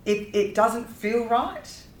 if it doesn't feel right,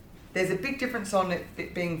 there's a big difference on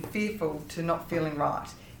it being fearful to not feeling right.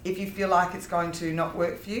 If you feel like it's going to not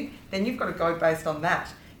work for you, then you've got to go based on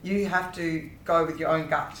that. You have to go with your own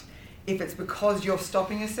gut. If it's because you're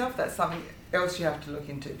stopping yourself, that's something else you have to look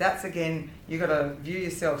into. That's, again, you've got to view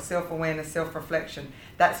yourself, self-awareness, self-reflection.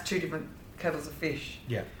 That's two different kettles of fish.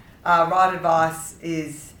 Yeah. Right advice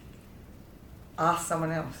is ask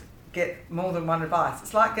someone else. Get more than one advice.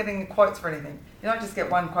 It's like getting quotes for anything. You don't just get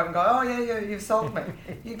one quote and go, oh yeah, you've solved me.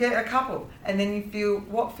 You get a couple, and then you feel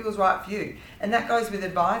what feels right for you. And that goes with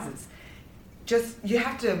advisors. You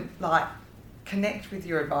have to connect with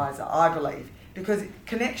your advisor, I believe, because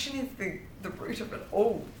connection is the root of it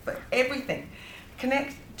all, for everything.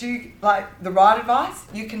 Do the right advice,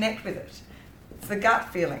 you connect with it. It's the gut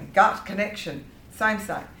feeling, gut connection, same.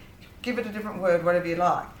 Give it a different word, whatever you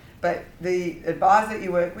like. But the advisor that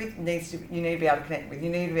you work with you need to be able to connect with. You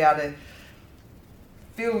need to be able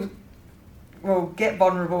to get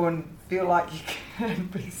vulnerable and feel like you can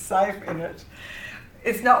be safe in it.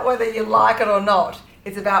 It's not whether you like it or not.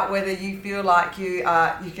 It's about whether you feel like you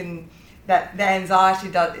can, that the anxiety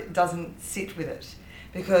doesn't sit with it.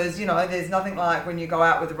 Because, there's nothing like when you go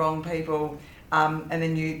out with the wrong people and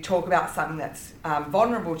then you talk about something that's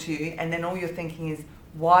vulnerable to you, and then all you're thinking is,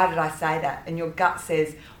 why did I say that? And your gut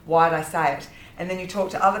says, why did I say it? And then you talk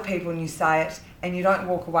to other people and you say it, and you don't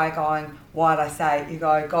walk away going, why did I say it? You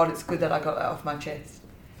go, God, it's good that I got that off my chest.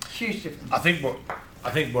 Huge difference. I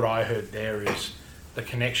think what I heard there is the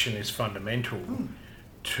connection is fundamental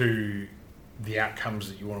to the outcomes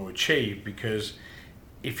that you want to achieve, because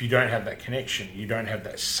if you don't have that connection, you don't have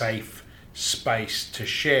that safe space to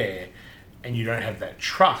share, and you don't have that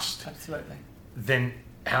trust. Absolutely. Then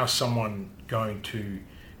how's someone going to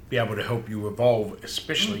be able to help you evolve,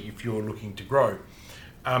 especially if you're looking to grow?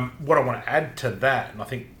 What I want to add to that, and I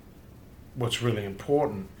think what's really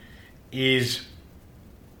important, is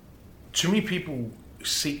too many people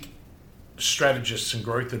seek strategists and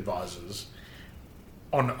growth advisors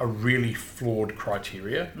on a really flawed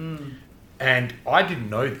criteria. And I didn't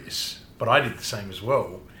know this, but I did the same as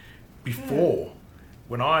well before.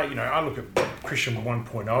 When I look at Christian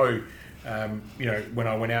 1.0, when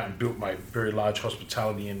I went out and built my very large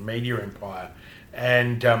hospitality and media empire,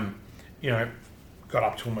 and got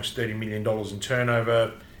up to almost $30 million in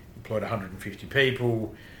turnover, employed 150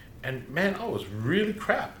 people, and man, I was really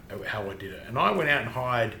crap at how I did it. And I went out and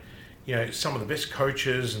hired, some of the best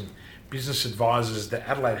coaches and business advisors that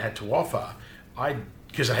Adelaide had to offer.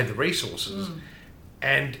 Because I had the resources,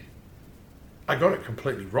 and I got it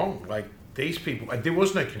completely wrong. Like, these people, there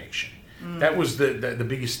was no connection. That was the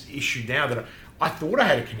biggest issue now, that I thought I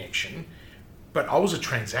had a connection, but I was a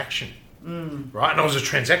transaction, right? And I was a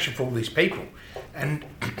transaction for all these people. And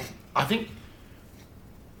I think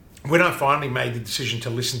when I finally made the decision to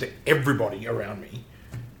listen to everybody around me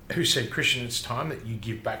who said, Christian, it's time that you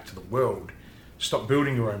give back to the world, stop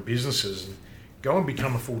building your own businesses and go and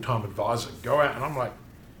become a full-time advisor. Go out, and I'm like,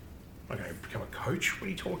 I'm going to become a coach? What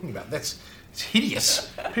are you talking about? It's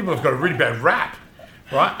hideous. People have got a really bad rap,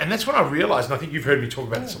 right? And that's when I realised, and I think you've heard me talk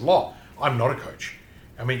about this a lot, I'm not a coach.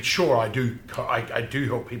 I mean, sure, I do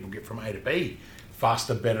help people get from A to B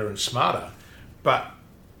faster, better and smarter. But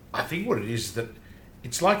I think what it is that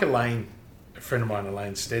it's like Elaine, a friend of mine,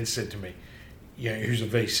 Elaine Stead, said to me, who's a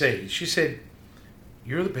VC, she said,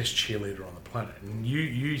 you're the best cheerleader on the planet. And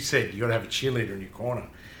you said you got to have a cheerleader in your corner.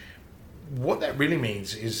 What that really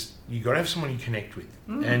means is you got to have someone you connect with.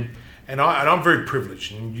 And I'm very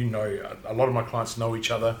privileged, and a lot of my clients know each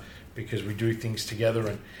other because we do things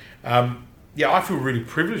together. And I feel really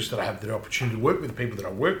privileged that I have the opportunity to work with the people that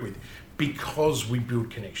I work with, because we build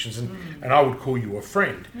connections. And I would call you a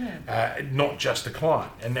friend, not just a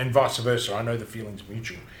client, and then vice versa. I know the feeling's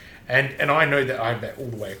mutual. And I know that I have that all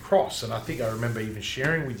the way across. And I think I remember even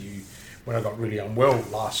sharing with you when I got really unwell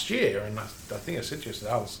last year, and I think I said to you,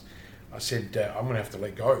 I said, I'm going to have to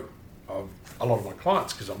let go of a lot of my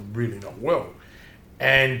clients because I'm really not well.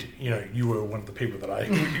 And, you were one of the people that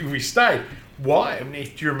we stayed. Why? I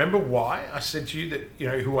mean, do you remember why I said to you that,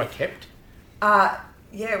 who I kept?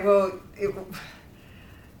 It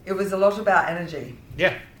was a lot about energy.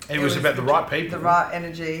 Yeah. And it was about the right people. The right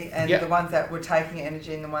energy, and the ones that were taking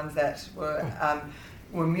energy, and the ones that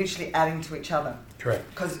were mutually adding to each other. Correct.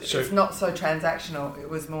 Because it's not so transactional. It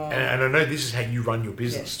was more... And I know this is how you run your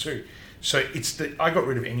business too. So I got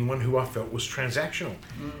rid of anyone who I felt was transactional.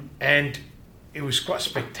 And it was quite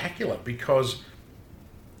spectacular because,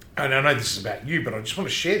 and I know this is about you, but I just want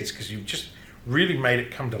to share this because you just really made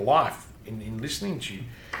it come to life in listening to you.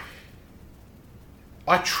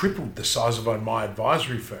 I tripled the size of my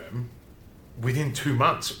advisory firm within 2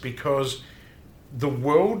 months because the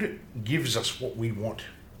world gives us what we want.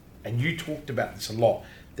 And you talked about this a lot,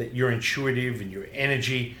 that you're intuitive and your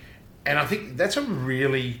energy. And I think that's a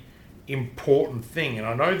really important thing. And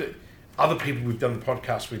I know that other people we've done the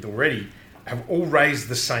podcast with already have all raised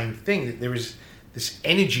the same thing, that there is this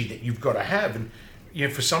energy that you've got to have. And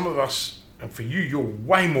for some of us, and for you, you're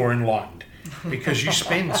way more enlightened because you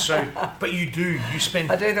spend you spend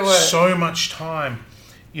so much time.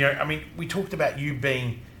 We talked about you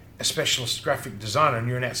being a specialist graphic designer, and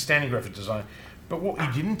you're an outstanding graphic designer. But what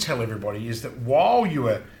you didn't tell everybody is that while you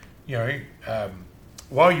were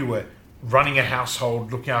running a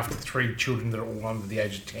household, looking after 3 children that are all under the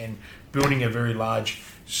age of 10, building a very large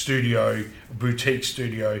studio, boutique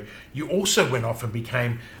studio, you also went off and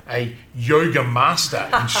became a yoga master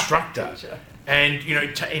instructor. And,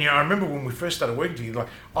 I remember when we first started working together, like,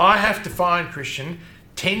 I have to find, Christian,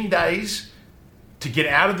 10 days to get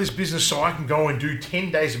out of this business so I can go and do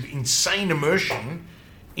 10 days of insane immersion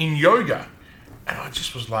in yoga. And I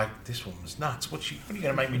just was like, this woman's nuts. What are you going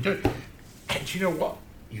to make me do? And you know what?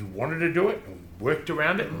 You wanted to do it, and we worked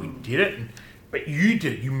around it, and we did it. But you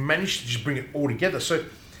did it. You managed to just bring it all together. So,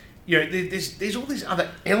 there's all these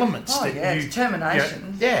other elements.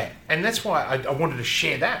 Determination. And that's why I wanted to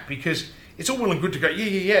share that, because it's all well and good to go,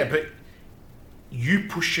 but you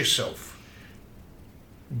push yourself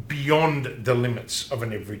beyond the limits of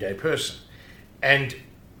an everyday person. And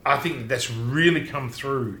I think that's really come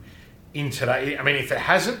through in today. I mean, if it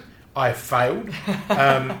hasn't, I've failed.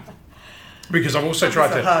 Because I've also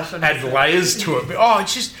tried to add layers to it. But, I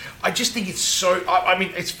just think it's so... I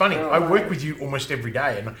mean, it's funny. I work with you almost every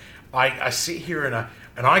day, and I sit here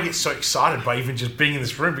and I get so excited by even just being in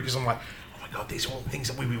this room, because I'm like, oh my God, these are all the things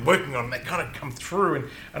that we've been working on, and they kind of come through.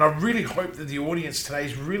 And I really hope that the audience today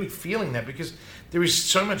is really feeling that, because there is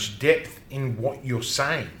so much depth in what you're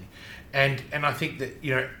saying. And I think that,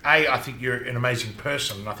 I think you're an amazing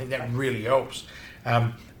person, and I think that really helps.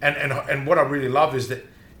 And what I really love is that,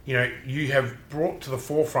 you have brought to the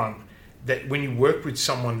forefront that when you work with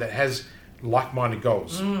someone that has like-minded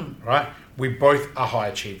goals, right? We both are high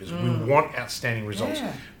achievers. We want outstanding results,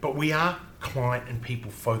 but we are client and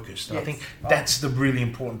people focused. And I think that's the really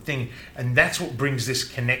important thing, and that's what brings this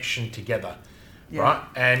connection together, right?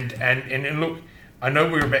 And look, I know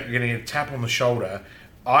we're about getting a tap on the shoulder.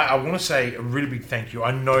 I want to say a really big thank you.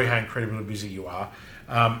 I know how incredibly busy you are.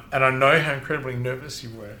 And I know how incredibly nervous you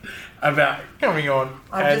were about coming on.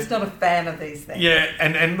 I'm just not a fan of these things. Yeah,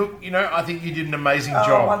 and look, I think you did an amazing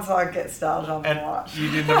job. Once I get started, I'm all right.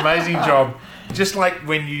 You did an amazing job. Just like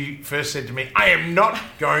when you first said to me, I am not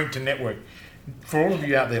going to network. For all of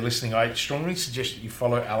you out there listening, I strongly suggest that you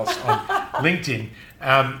follow Alice on LinkedIn.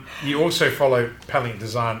 You also follow Palliant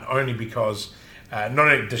Design only because not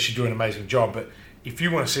only does she do an amazing job, but if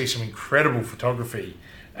you want to see some incredible photography,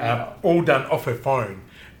 all done off her phone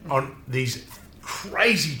on these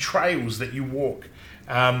crazy trails that you walk.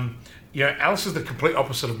 Alice is the complete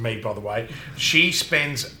opposite of me, by the way. She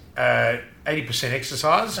spends 80%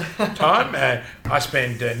 exercise time. I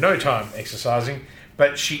spend no time exercising,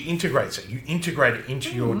 but she integrates it. You integrate it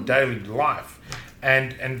into your daily life.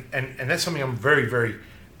 And that's something I'm very, very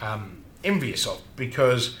envious of,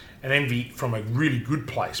 and envy from a really good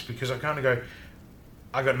place, because I kind of go,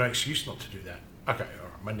 I got no excuse not to do that. Okay, all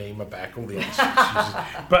right, my knee, my back, all the other excuses.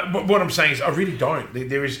 But what I'm saying is I really don't.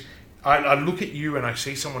 There is, I look at you and I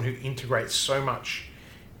see someone who integrates so much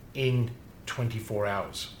in 24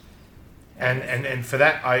 hours. And for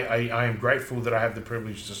that, I am grateful that I have the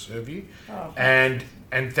privilege to serve you. And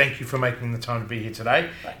thank you for making the time to be here today.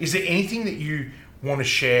 Is there anything that you want to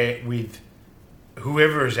share with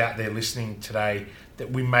whoever is out there listening today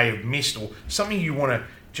that we may have missed, or something you want to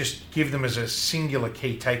just give them as a singular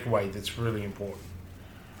key takeaway that's really important?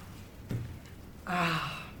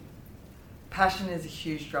 Passion is a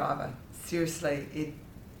huge driver. Seriously,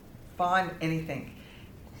 find anything,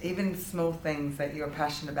 even small things that you're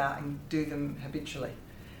passionate about, and do them habitually.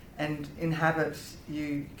 And in habit,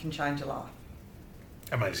 you can change your life.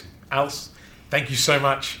 Amazing. Alice, thank you so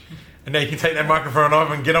much. And now you can take that microphone off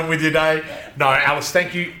and get on with your day. No, Alice,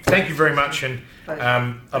 thank you very much. And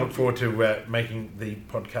I look forward to making the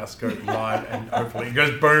podcast go live, and hopefully it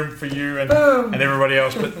goes boom for you and everybody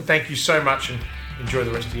else. But thank you so much, and enjoy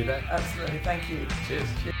the rest of your day. Absolutely. Thank you. Cheers.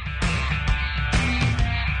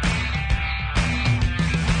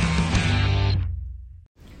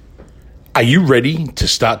 Are you ready to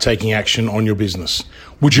start taking action on your business?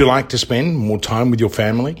 Would you like to spend more time with your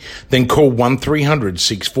family? Then call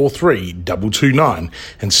 1300-643-229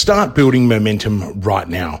 and start building momentum right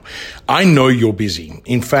now. I know you're busy.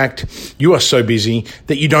 In fact, you are so busy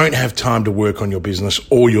that you don't have time to work on your business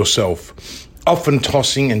or yourself. Often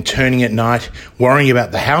tossing and turning at night, worrying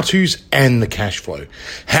about the how-tos and the cash flow.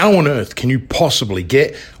 How on earth can you possibly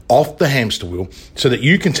get off the hamster wheel so that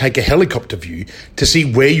you can take a helicopter view to see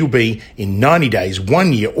where you'll be in 90 days,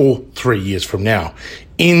 1 year, or 3 years from now?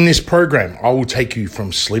 In this program, I will take you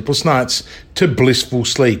from sleepless nights to blissful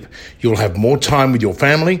sleep. You'll have more time with your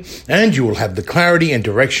family, and you will have the clarity and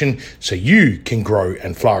direction so you can grow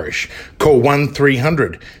and flourish. Call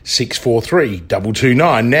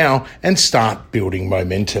 1300-643-229 now and start building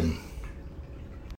momentum.